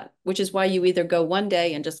appreciate that, which is why you either go one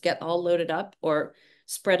day and just get all loaded up or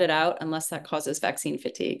spread it out unless that causes vaccine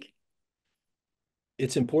fatigue.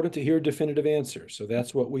 It's important to hear a definitive answer. So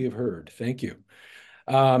that's what we have heard. Thank you.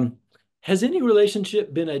 Um, has any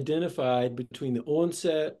relationship been identified between the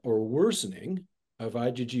onset or worsening of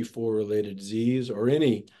IgG4 related disease or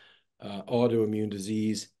any autoimmune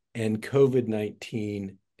disease and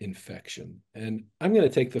COVID-19 infection? And I'm going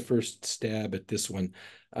to take the first stab at this one.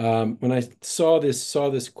 When I saw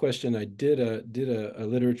this question, I did a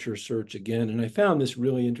literature search again, and I found this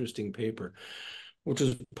really interesting paper, which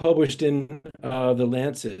was published in the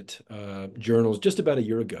Lancet journals just about a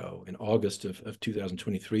year ago in August of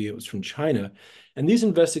 2023. It was from China. And these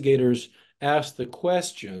investigators asked the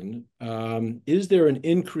question, is there an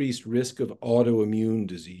increased risk of autoimmune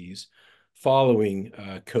disease following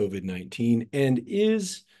COVID-19? And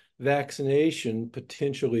is vaccination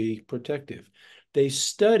potentially protective? They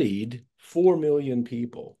studied 4 million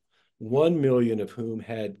people, 1 million of whom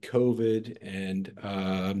had COVID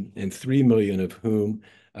and 3 million of whom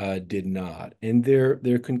did not. And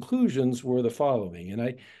their conclusions were the following. And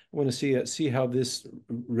I want to see how this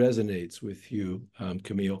resonates with you,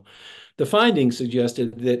 Camille. The findings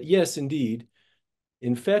suggested that, yes, indeed,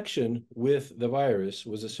 infection with the virus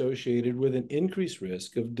was associated with an increased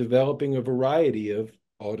risk of developing a variety of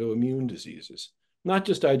autoimmune diseases, not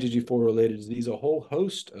just IgG4-related disease, a whole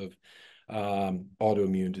host of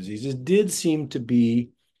autoimmune diseases did seem to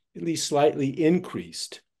be at least slightly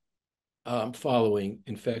increased following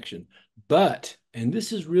infection. But, and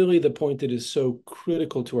this is really the point that is so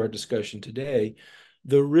critical to our discussion today,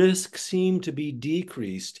 the risk seemed to be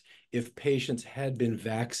decreased if patients had been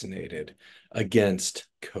vaccinated against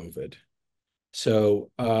COVID. So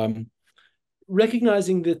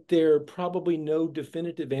recognizing that there are probably no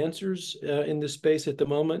definitive answers in this space at the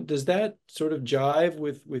moment, does that sort of jive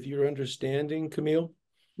with your understanding, Camille?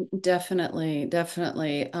 Definitely,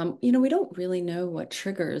 definitely. We don't really know what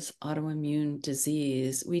triggers autoimmune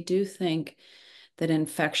disease. We do think that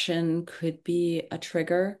infection could be a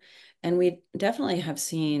trigger, and we definitely have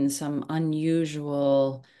seen some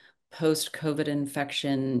unusual post-COVID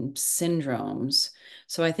infection syndromes.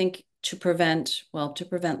 So I think to prevent long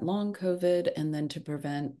COVID and then to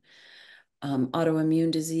prevent autoimmune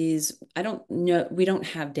disease. I don't know, we don't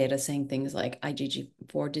have data saying things like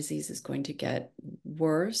IgG4 disease is going to get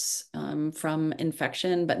worse from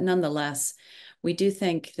infection, but nonetheless, we do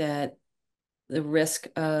think that the risk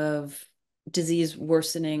of disease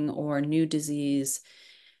worsening or new disease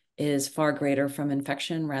is far greater from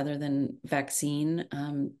infection rather than vaccine.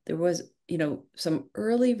 There was, some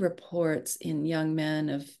early reports in young men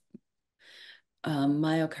of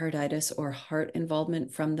myocarditis or heart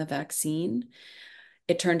involvement from the vaccine.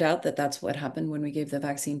 It turned out that that's what happened when we gave the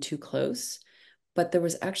vaccine too close, but there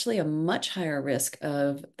was actually a much higher risk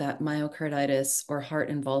of that myocarditis or heart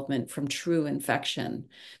involvement from true infection.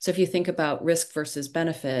 So if you think about risk versus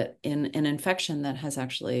benefit in an infection that has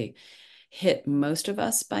actually hit most of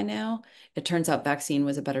us by now, it turns out vaccine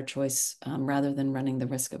was a better choice rather than running the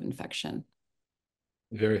risk of infection.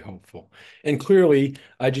 Very helpful. And clearly,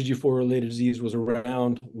 IgG4-related disease was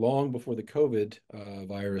around long before the COVID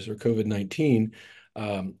virus or COVID-19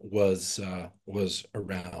 was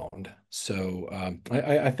around. So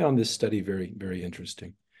I found this study very, very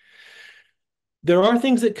interesting. There are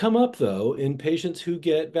things that come up, though, in patients who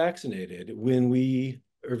get vaccinated. When we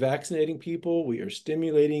are vaccinating people, we are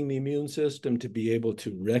stimulating the immune system to be able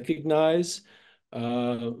to recognize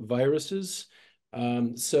viruses.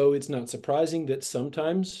 So it's not surprising that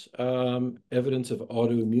sometimes evidence of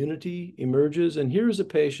autoimmunity emerges. And here's a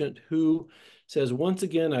patient who says, once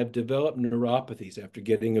again, I've developed neuropathies after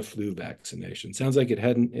getting a flu vaccination. Sounds like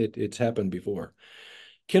it's happened before.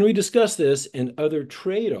 Can we discuss this and other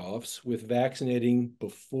trade-offs with vaccinating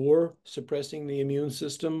before suppressing the immune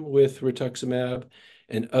system with rituximab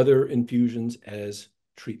and other infusions as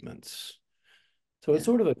treatments? So it's Yeah.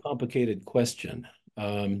 sort of a complicated question.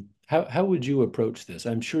 How would you approach this?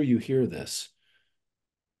 I'm sure you hear this.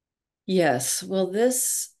 Yes, well,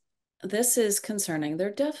 this is concerning.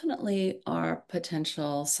 There definitely are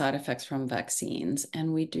potential side effects from vaccines,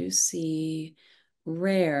 and we do see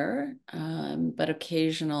rare but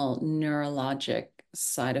occasional neurologic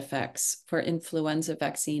side effects. For influenza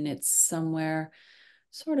vaccine, it's somewhere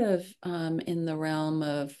sort of in the realm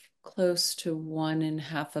of close to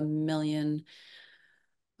 1.5 million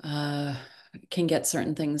uh, can get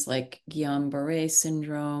certain things like Guillain-Barré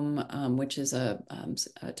syndrome, which is a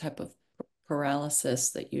type of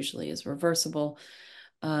paralysis that usually is reversible.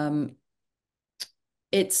 Um,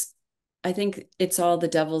 it's, I think it's all the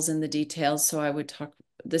devil's in the details. So I would talk,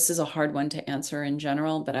 this is a hard one to answer in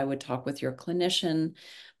general, but I would talk with your clinician,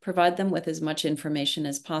 provide them with as much information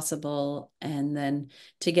as possible, and then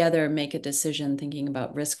together make a decision thinking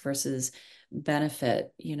about risk versus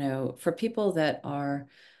benefit. For people that are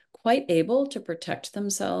quite able to protect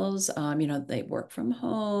themselves, they work from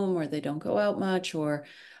home or they don't go out much, or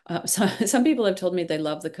some people have told me they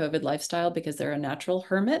love the COVID lifestyle because they're a natural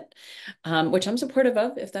hermit, which I'm supportive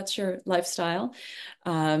of if that's your lifestyle.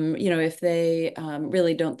 If they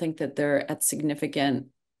really don't think that they're at significant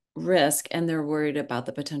risk and they're worried about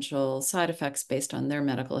the potential side effects based on their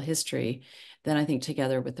medical history, then I think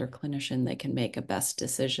together with their clinician, they can make a best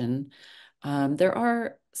decision. There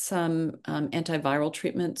are some antiviral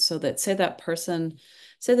treatments so that say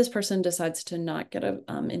this person decides to not get a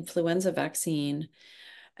influenza vaccine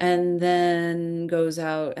and then goes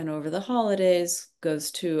out and over the holidays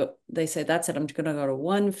they say, that's it, I'm going to go to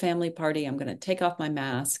one family party, I'm going to take off my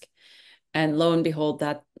mask. And lo and behold,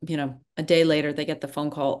 a day later, they get the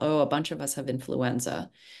phone call, oh, a bunch of us have influenza.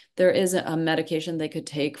 There is a medication they could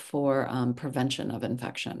take for prevention of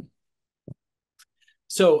infection.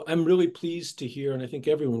 So I'm really pleased to hear, and I think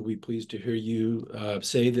everyone will be pleased to hear you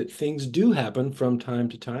say that things do happen from time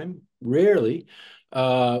to time, rarely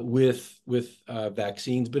with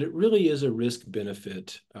vaccines, but it really is a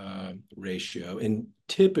risk-benefit ratio. And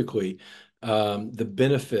typically,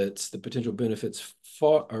 the potential benefits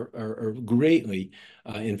are greatly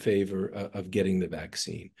in favor of getting the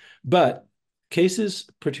vaccine. But cases,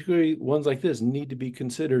 particularly ones like this, need to be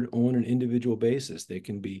considered on an individual basis. They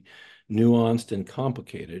can be nuanced and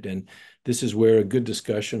complicated. And this is where a good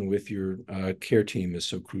discussion with your care team is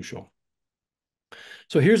so crucial.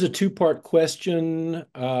 So here's a two-part question.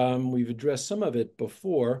 We've addressed some of it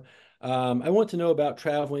before. I want to know about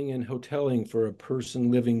traveling and hoteling for a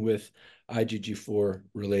person living with IgG4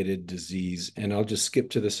 related disease. And I'll just skip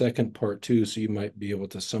to the second part too, so you might be able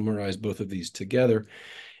to summarize both of these together.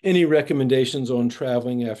 Any recommendations on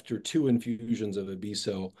traveling after 2 infusions of a B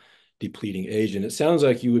cell depleting agent? It sounds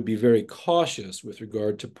like you would be very cautious with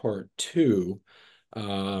regard to part 2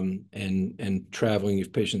 and traveling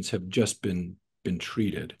if patients have just been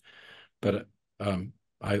treated. But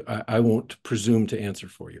I won't presume to answer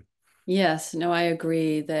for you. Yes, no, I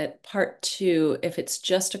agree that part two, if it's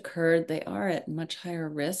just occurred, they are at much higher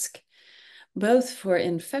risk, both for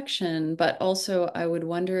infection, but also I would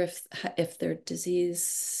wonder if their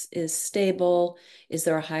disease is stable, is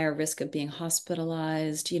there a higher risk of being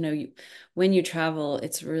hospitalized? When you travel,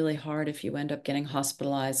 it's really hard if you end up getting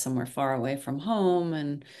hospitalized somewhere far away from home,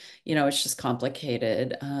 and it's just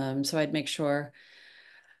complicated. So I'd make sure.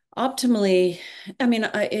 Optimally, I mean,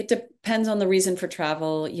 it depends on the reason for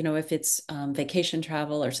travel. If it's vacation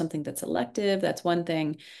travel or something that's elective, that's one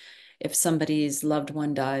thing. If somebody's loved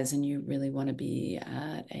one dies and you really want to be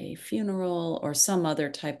at a funeral or some other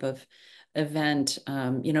type of event,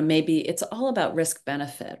 maybe it's all about risk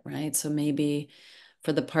benefit, right? So maybe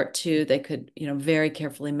for the part two, they could, very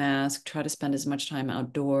carefully mask, try to spend as much time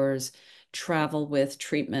outdoors, travel with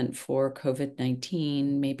treatment for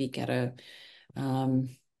COVID-19, maybe get um,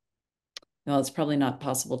 well, it's probably not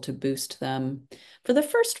possible to boost them. For the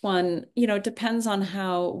first one, it depends on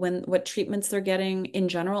what treatments they're getting. In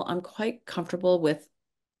general, I'm quite comfortable with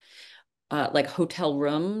like hotel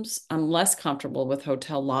rooms. I'm less comfortable with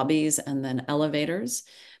hotel lobbies and then elevators.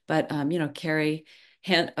 But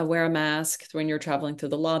wear a mask when you're traveling through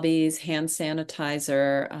the lobbies, hand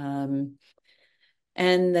sanitizer.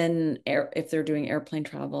 And then if they're doing airplane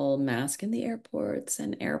travel, mask in the airports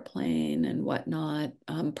and airplane and whatnot.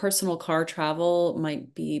 Personal car travel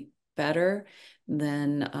might be better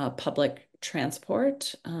than public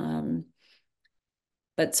transport.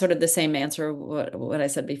 But sort of the same answer, what I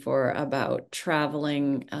said before about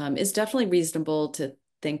traveling is definitely reasonable to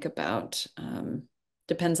think about.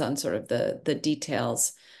 Depends on sort of the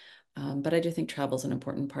details. But I do think travel is an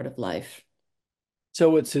important part of life.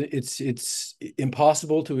 So it's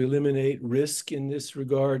impossible to eliminate risk in this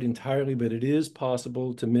regard entirely, but it is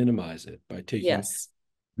possible to minimize it by taking Yes.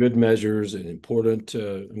 good measures and important.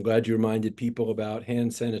 I'm glad you reminded people about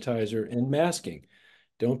hand sanitizer and masking.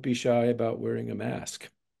 Don't be shy about wearing a mask.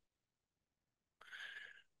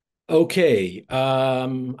 Okay,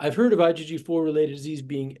 I've heard of IgG4 related disease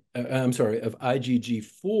being, I'm sorry, of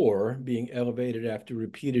IgG4 being elevated after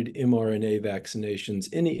repeated mRNA vaccinations.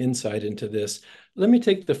 Any insight into this? Let me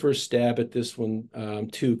take the first stab at this one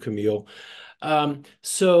too, Camille.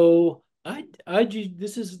 This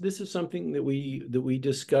is something that we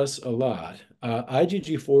discuss a lot.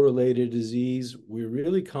 IgG4 related disease, we're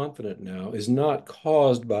really confident now, is not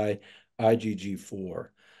caused by IgG4.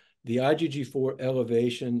 The IgG4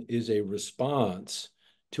 elevation is a response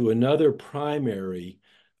to another primary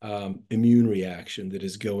immune reaction that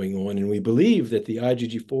is going on. And we believe that the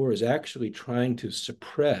IgG4 is actually trying to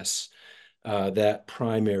suppress that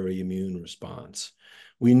primary immune response.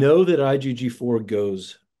 We know that IgG4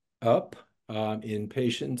 goes up in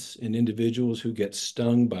patients, in individuals who get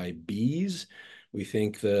stung by bees. We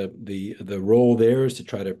think the role there is to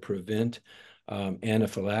try to prevent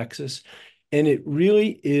anaphylaxis. And it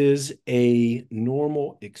really is a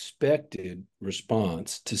normal, expected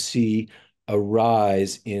response to see a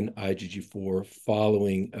rise in IgG4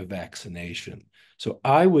 following a vaccination. So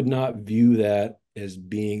I would not view that as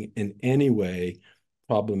being in any way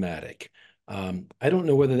problematic. I don't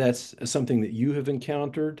know whether that's something that you have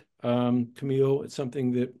encountered, Camille. It's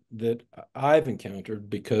something that I've encountered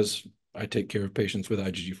because I take care of patients with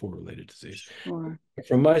IgG4 related disease. Sure.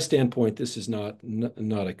 From my standpoint, this is not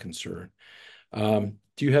a concern.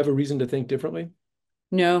 Do you have a reason to think differently?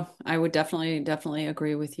 No, I would definitely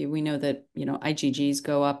agree with you. We know that, IgGs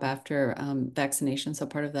go up after vaccination, so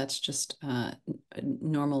part of that's just a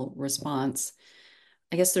normal response.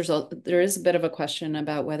 I guess there is a bit of a question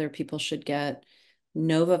about whether people should get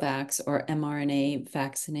Novavax or mRNA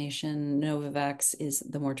vaccination. Novavax is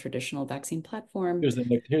the more traditional vaccine platform. Here's the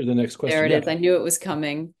next There question. it Yeah. is. I knew it was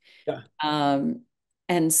coming. Yeah. Um,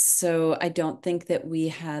 and so I don't think that we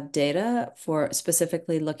have data for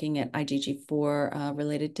specifically looking at IgG4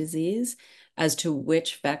 related disease as to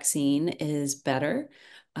which vaccine is better.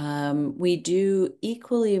 We do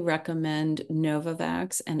equally recommend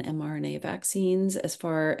Novavax and mRNA vaccines as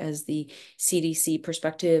far as the CDC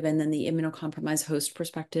perspective and then the immunocompromised host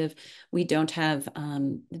perspective. We don't have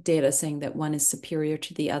data saying that one is superior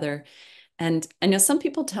to the other. And I know some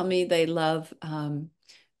people tell me they love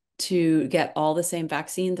to get all the same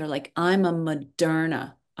vaccine. They're like, I'm a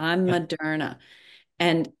Moderna. I'm Moderna.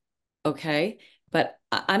 And okay, but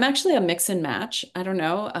I'm actually a mix and match. I don't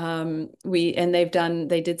know.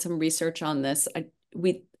 They did some research on this.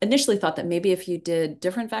 We initially thought that maybe if you did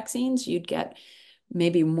different vaccines, you'd get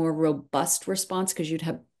maybe more robust response because you'd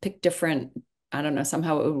have picked different, I don't know,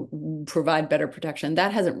 somehow it would provide better protection.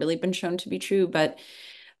 That hasn't really been shown to be true, but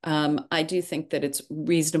I do think that it's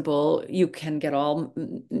reasonable. You can get all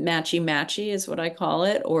matchy is what I call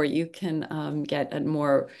it, or you can get a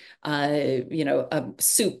more, a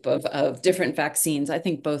soup of different vaccines. I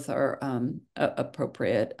think both are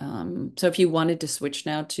appropriate. So if you wanted to switch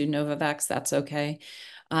now to Novavax, that's okay.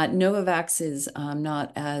 Novavax is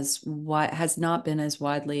has not been as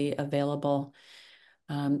widely available.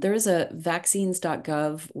 There is a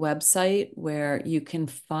vaccines.gov website where you can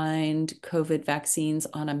find COVID vaccines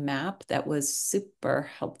on a map that was super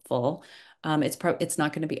helpful. It's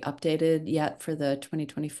not going to be updated yet for the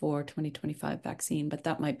 2024-2025 vaccine, but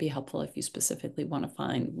that might be helpful if you specifically want to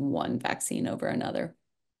find one vaccine over another.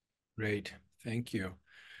 Great. Thank you.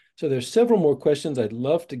 So there's several more questions I'd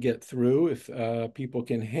love to get through if people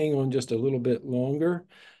can hang on just a little bit longer.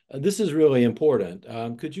 This is really important.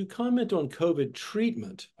 Could you comment on COVID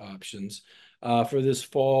treatment options for this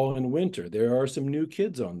fall and winter? There are some new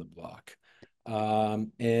kids on the block.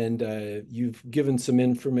 And you've given some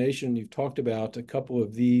information. You've talked about several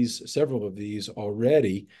of these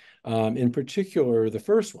already. In particular, the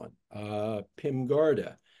first one,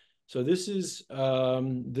 Pimgarda. So this is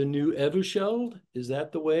the new Evusheld. Is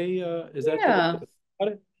that the way? Is that the way to Yeah, think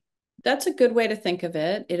about it? that's a good way to think of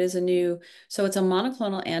it. So it's a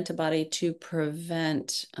monoclonal antibody to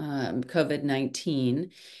prevent COVID-19.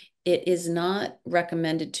 It is not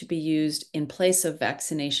recommended to be used in place of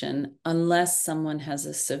vaccination unless someone has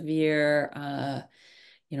a severe,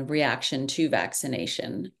 reaction to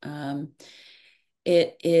vaccination.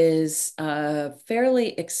 It is fairly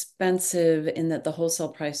expensive in that the wholesale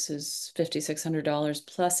price is $5,600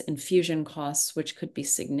 plus infusion costs, which could be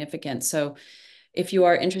significant. So if you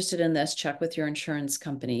are interested in this, check with your insurance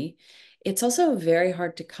company. It's also very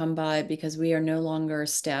hard to come by because we are no longer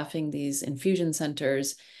staffing these infusion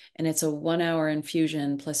centers. And it's a 1 hour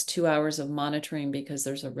infusion plus 2 hours of monitoring because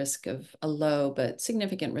there's a risk of a low but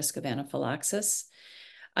significant risk of anaphylaxis.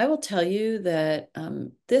 I will tell you that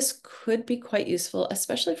this could be quite useful,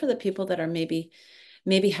 especially for the people that are maybe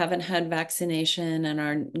haven't had vaccination and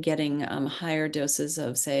are getting higher doses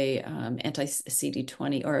of, say,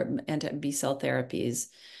 anti-CD20 or anti-B cell therapies.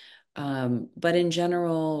 But in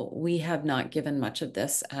general, we have not given much of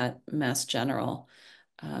this at Mass General.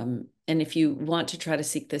 And if you want to try to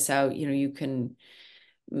seek this out, you can.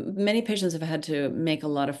 Many patients have had to make a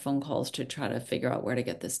lot of phone calls to try to figure out where to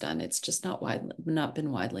get this done. It's just not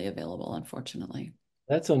been widely available, unfortunately.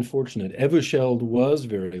 That's unfortunate. Evusheld was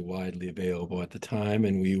very widely available at the time,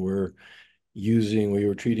 and we were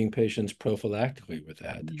treating patients prophylactically with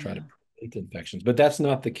that to try to Yeah. prevent infections. But that's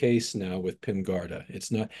not the case now with Pemgarda.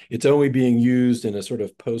 It's only being used in a sort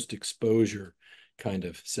of post-exposure kind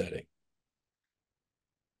of setting.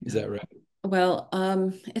 Is Yeah. that right? Well,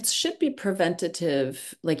 it should be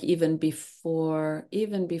preventative, like even before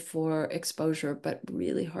exposure, but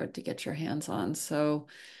really hard to get your hands on. So,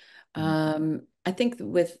 I think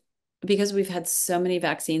because we've had so many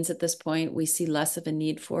vaccines at this point, we see less of a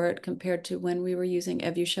need for it compared to when we were using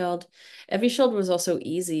Evusheld. Evusheld was also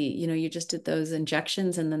easy. You just did those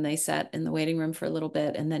injections and then they sat in the waiting room for a little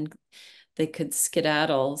bit and then they could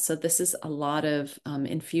skedaddle. So this is a lot of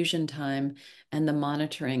infusion time and the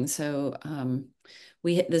monitoring. So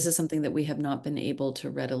this is something that we have not been able to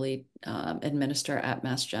readily administer at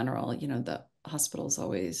Mass General. The hospital is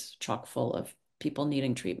always chock full of people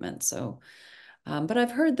needing treatment. So, but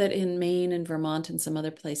I've heard that in Maine and Vermont and some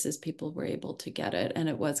other places, people were able to get it and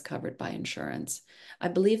it was covered by insurance. I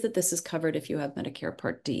believe that this is covered if you have Medicare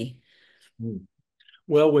Part D. Hmm.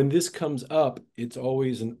 Well, when this comes up, it's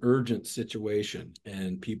always an urgent situation,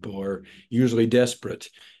 and people are usually desperate,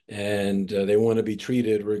 and they want to be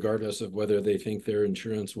treated regardless of whether they think their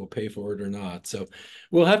insurance will pay for it or not. So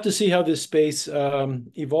we'll have to see how this space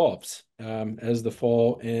evolves as the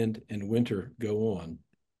fall and winter go on.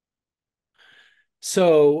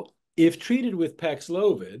 So if treated with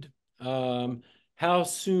Paxlovid, um, how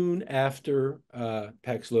soon after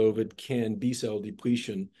Paxlovid can B cell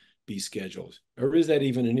depletion be scheduled? Or is that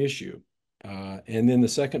even an issue? And then the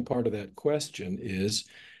second part of that question is,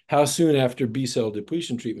 how soon after B cell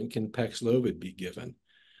depletion treatment can Paxlovid be given?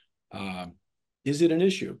 Uh, is it an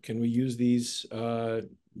issue? Can we use these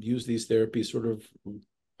therapies sort of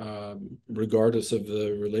regardless of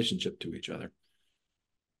the relationship to each other?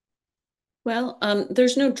 Well,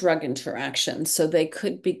 there's no drug interaction, so they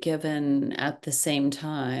could be given at the same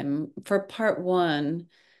time. For part one,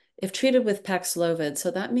 if treated with Paxlovid,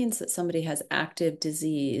 so that means that somebody has active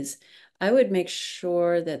disease, I would make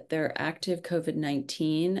sure that their active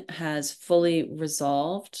COVID-19 has fully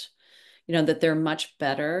resolved, that they're much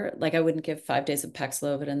better. Like I wouldn't give 5 days of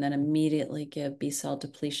Paxlovid and then immediately give B cell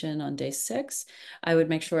depletion on day 6. I would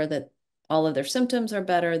make sure that all of their symptoms are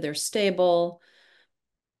better, they're stable.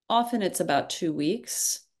 Often it's about 2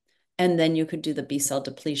 weeks, and then you could do the B cell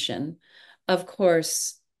depletion. Of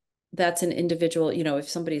course, that's an individual, if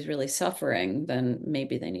somebody's really suffering, then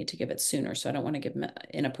maybe they need to give it sooner. So I don't want to give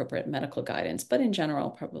inappropriate medical guidance, but in general,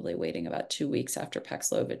 probably waiting about 2 weeks after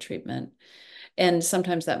Paxlovid treatment. And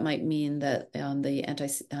sometimes that might mean that the anti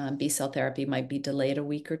B cell therapy might be delayed a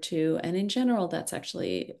week or two. And in general, that's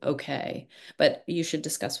actually okay, but you should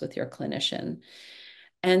discuss with your clinician.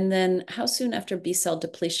 And then how soon after B cell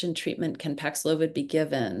depletion treatment can Paxlovid be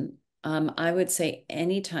given? I would say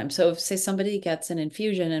anytime. So if, say, somebody gets an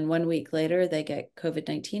infusion and 1 week later they get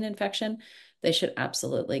COVID-19 infection, they should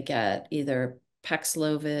absolutely get either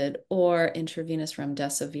Paxlovid or intravenous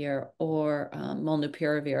remdesivir or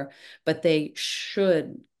molnupiravir, but they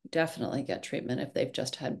should definitely get treatment if they've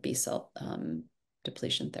just had B cell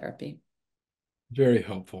depletion therapy. Very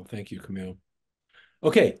helpful. Thank you, Camille.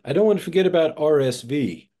 Okay, I don't want to forget about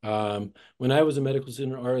RSV. When I was a medical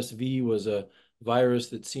student, RSV was a virus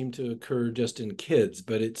that seemed to occur just in kids,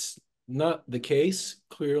 but it's not the case,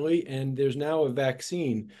 clearly, and there's now a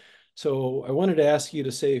vaccine. So I wanted to ask you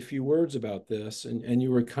to say a few words about this, and you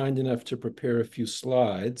were kind enough to prepare a few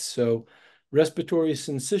slides. So respiratory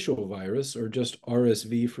syncytial virus, or just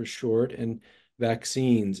RSV for short, and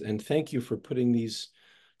vaccines. And thank you for putting these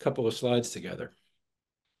couple of slides together.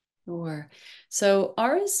 Sure. So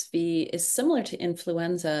RSV is similar to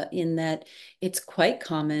influenza in that it's quite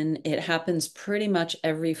common. It happens pretty much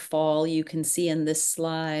every fall. You can see in this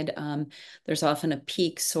slide, there's often a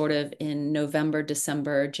peak sort of in November,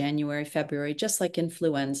 December, January, February, just like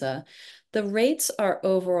influenza. The rates are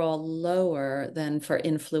overall lower than for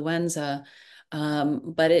influenza.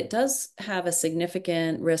 But it does have a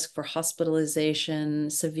significant risk for hospitalization,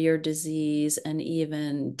 severe disease, and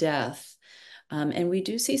even death. And we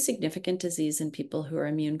do see significant disease in people who are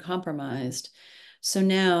immune compromised. So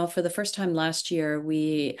now, for the first time last year,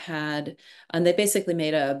 and they basically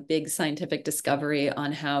made a big scientific discovery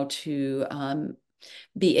on how to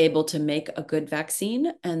be able to make a good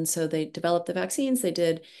vaccine. And so they developed the vaccines. They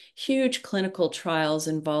did huge clinical trials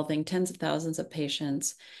involving tens of thousands of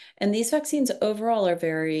patients. And these vaccines overall are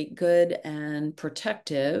very good and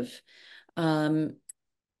protective. Um,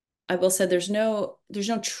 I will say there's no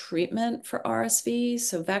treatment for RSV,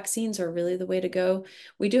 so vaccines are really the way to go.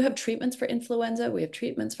 We do have treatments for influenza, we have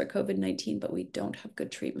treatments for COVID-19, but we don't have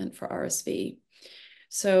good treatment for RSV.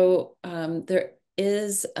 So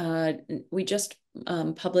we just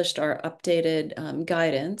published our updated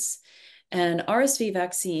guidance, and RSV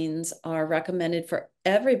vaccines are recommended for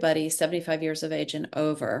everybody 75 years of age and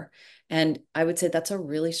over. And I would say that's a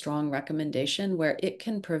really strong recommendation where it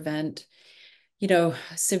can prevent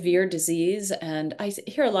severe disease. And I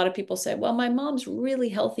hear a lot of people say, well, my mom's really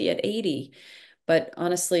healthy at 80. But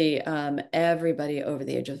honestly, everybody over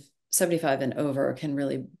the age of 75 and over can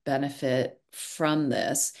really benefit from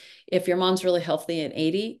this. If your mom's really healthy at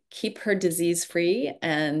 80, keep her disease free,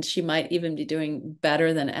 and she might even be doing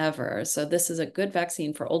better than ever. So this is a good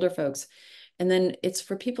vaccine for older folks. And then it's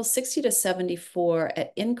for people 60 to 74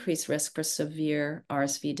 at increased risk for severe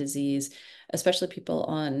RSV disease, especially people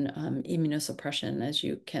on immunosuppression, as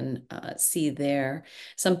you can see there.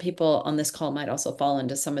 Some people on this call might also fall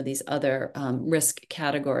into some of these other risk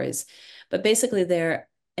categories. But basically,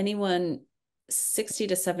 anyone 60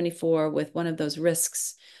 to 74 with one of those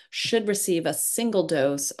risks should receive a single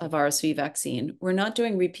dose of RSV vaccine. We're not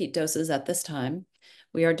doing repeat doses at this time.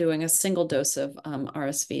 We are doing a single dose of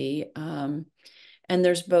RSV. And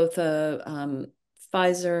there's both a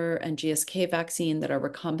Pfizer and GSK vaccine that are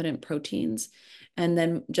recombinant proteins. And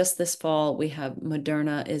then just this fall, we have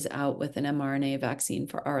Moderna is out with an mRNA vaccine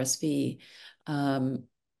for RSV.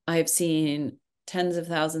 I've seen tens of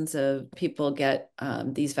thousands of people get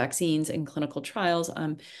these vaccines in clinical trials.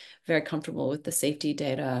 I'm very comfortable with the safety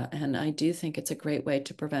data, and I do think it's a great way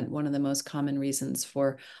to prevent one of the most common reasons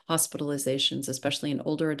for hospitalizations, especially in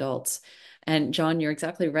older adults. And John, you're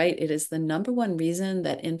exactly right. It is the number one reason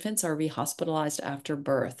that infants are rehospitalized after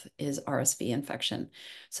birth is RSV infection.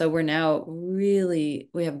 So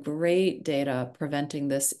we have great data preventing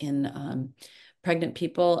this in pregnant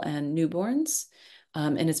people and newborns.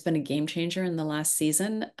 And it's been a game changer in the last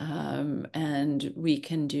season. And we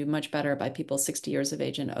can do much better by people 60 years of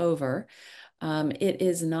age and over. It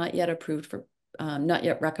is not yet not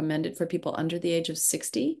yet recommended for people under the age of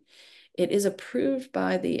 60. It is approved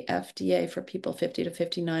by the FDA for people 50 to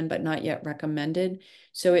 59, but not yet recommended.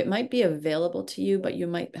 So it might be available to you, but you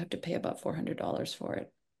might have to pay about $400 for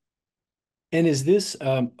it. And is this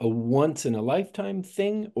a once in a lifetime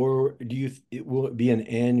thing, or will it be an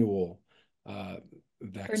annual For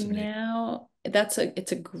vaccination? now,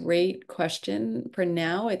 it's a great question. For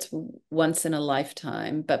now, it's once in a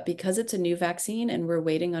lifetime, but because it's a new vaccine and we're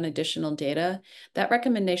waiting on additional data, that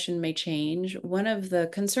recommendation may change. One of the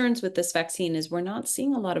concerns with this vaccine is we're not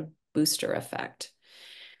seeing a lot of booster effect.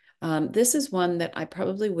 This is one that I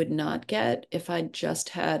probably would not get if I just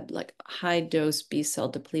had like high dose B cell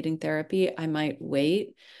depleting therapy. I might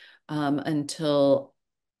wait until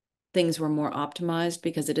things were more optimized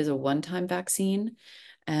because it is a one-time vaccine.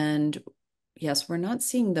 And yes, we're not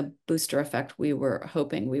seeing the booster effect we were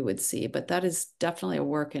hoping we would see, but that is definitely a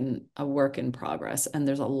work in progress. And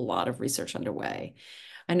there's a lot of research underway.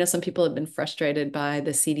 I know some people have been frustrated by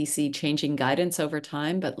the CDC changing guidance over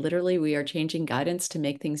time, but literally we are changing guidance to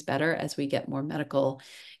make things better as we get more medical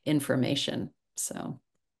information. So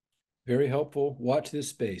Very helpful. Watch this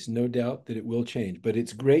space. No doubt that it will change, but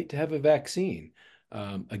it's great to have a vaccine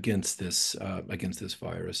against this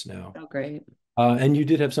virus now. oh, great. And you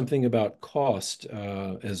did have something about cost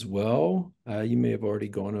as well. You may have already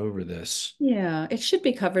gone over this. Yeah, it should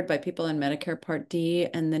be covered by people in Medicare Part D,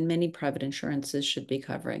 and then many private insurances should be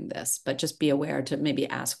covering this, but just be aware to maybe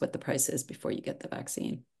ask what the price is before you get the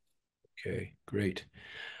vaccine. Okay, great.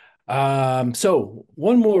 So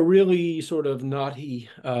one more really sort of naughty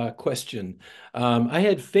question. I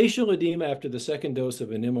had facial edema after the second dose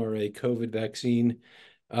of an mRNA COVID vaccine.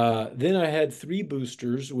 Then I had 3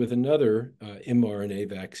 boosters with another mRNA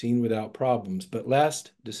vaccine without problems. But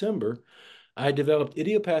last December, I developed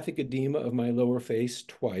idiopathic edema of my lower face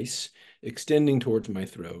twice, extending towards my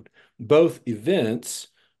throat. Both events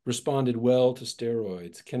responded well to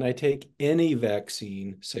steroids. Can I take any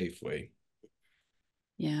vaccine safely?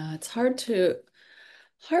 Yeah,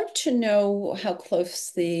 Hard to know how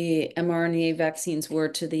close the mRNA vaccines were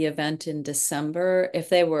to the event in December. If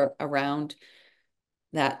they were around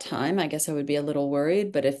that time, I guess I would be a little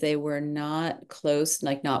worried. But if they were not close,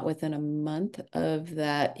 like not within a month of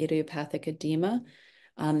that idiopathic edema,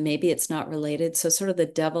 maybe it's not related. So, sort of the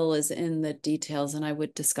devil is in the details. And I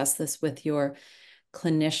would discuss this with your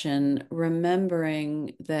clinician,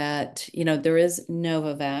 remembering that, there is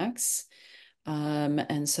Novavax.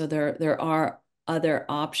 And so there are other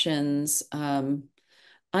options. I'm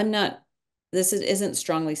not, isn't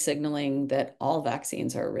strongly signaling that all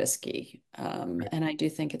vaccines are risky. And I do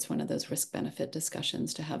think it's one of those risk benefit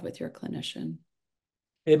discussions to have with your clinician.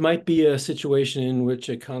 It might be a situation in which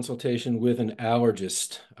a consultation with an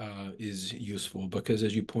allergist is useful because,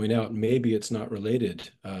 as you point out, maybe it's not related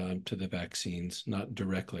to the vaccines, not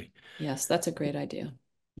directly. Yes, that's a great idea.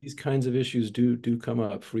 These kinds of issues do come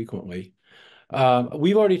up frequently.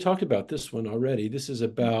 We've already talked about this one already. This is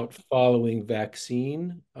about following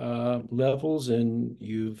vaccine levels, and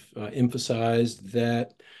you've emphasized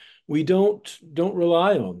that we don't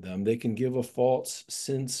rely on them. They can give a false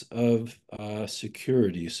sense of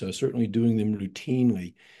security. So certainly doing them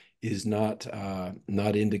routinely is not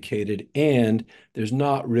indicated, and there's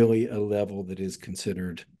not really a level that is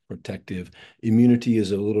considered protective. Immunity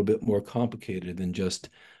is a little bit more complicated than just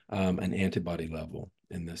an antibody level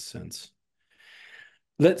in this sense.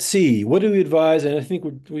 Let's see, what do we advise? And I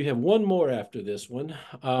think we have one more after this one.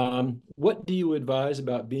 What do you advise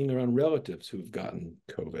about being around relatives who've gotten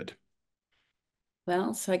COVID?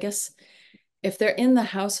 Well, so I guess if they're in the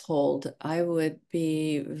household, I would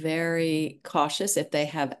be very cautious if they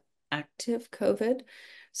have active COVID.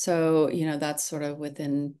 So, that's sort of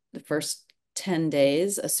within the first 10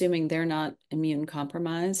 days, assuming they're not immune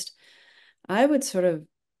compromised. I would sort of,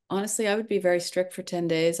 honestly, I would be very strict for 10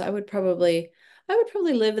 days. I would probably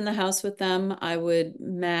live in the house with them. I would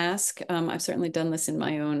mask. I've certainly done this in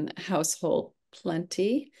my own household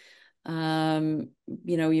plenty.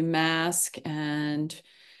 You mask and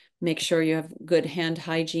make sure you have good hand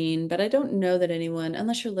hygiene. But I don't know that anyone,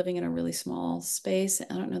 unless you're living in a really small space,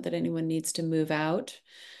 I don't know that anyone needs to move out.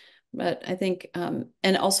 But I think,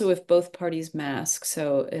 and also if both parties mask.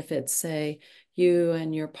 So if it's, say, you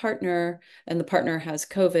and your partner, and the partner has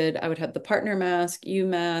COVID, I would have the partner mask, you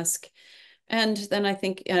mask. And then I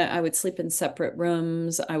think I would sleep in separate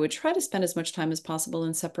rooms. I would try to spend as much time as possible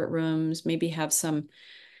in separate rooms, maybe have some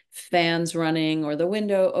fans running or the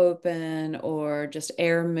window open or just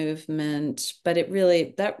air movement. But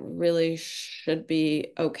that really should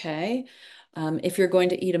be okay. If you're going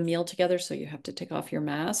to eat a meal together, so you have to take off your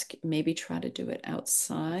mask, maybe try to do it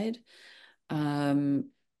outside. Um,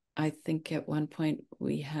 I think at one point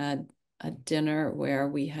we had a dinner where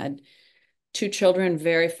we had two children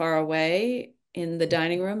very far away in the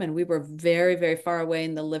dining room, and we were very, very far away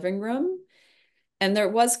in the living room. And there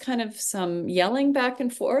was kind of some yelling back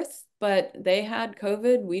and forth, but they had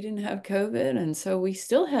COVID, we didn't have COVID, and so we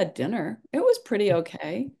still had dinner. It was pretty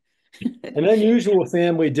okay. An unusual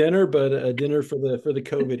family dinner, but a dinner for the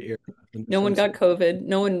COVID era in No one some got sense. COVID.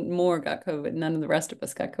 No one more got COVID. None of the rest of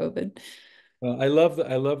us got COVID. I love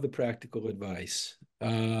the practical advice.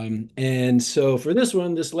 And so for this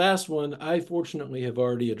last one, I fortunately have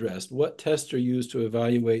already addressed. What tests are used to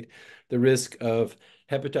evaluate the risk of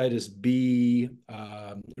hepatitis B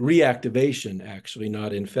reactivation, actually,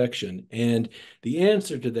 not infection? And the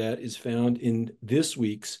answer to that is found in this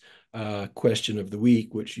week's question of the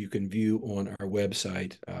week, which you can view on our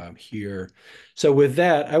website here. So with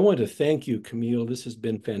that, I want to thank you, Camille. This has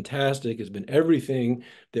been fantastic. It's been everything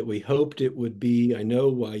that we hoped it would be. I know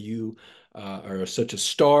why you are such a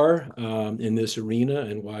star in this arena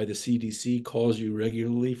and why the CDC calls you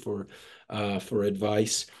regularly for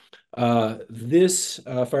advice. This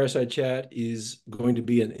Fireside Chat is going to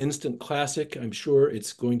be an instant classic. I'm sure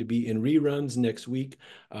it's going to be in reruns next week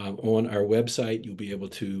on our website. You'll be able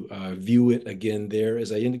to view it again there.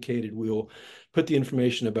 As I indicated, we'll put the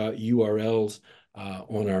information about URLs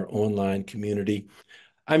on our online community.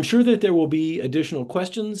 I'm sure that there will be additional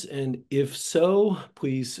questions, and if so,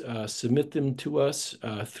 please submit them to us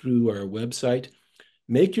through our website.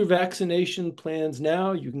 Make your vaccination plans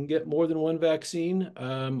now. You can get more than one vaccine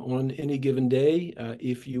on any given day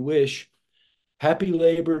if you wish. Happy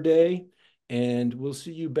Labor Day, and we'll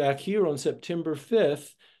see you back here on September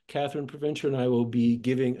 5th. Catherine Provencher and I will be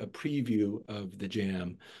giving a preview of the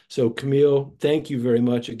jam. So Camille, thank you very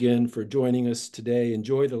much again for joining us today.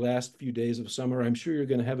 Enjoy the last few days of summer. I'm sure you're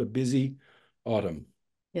going to have a busy autumn.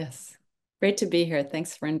 Yes. Great to be here.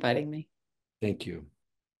 Thanks for inviting me. Thank you.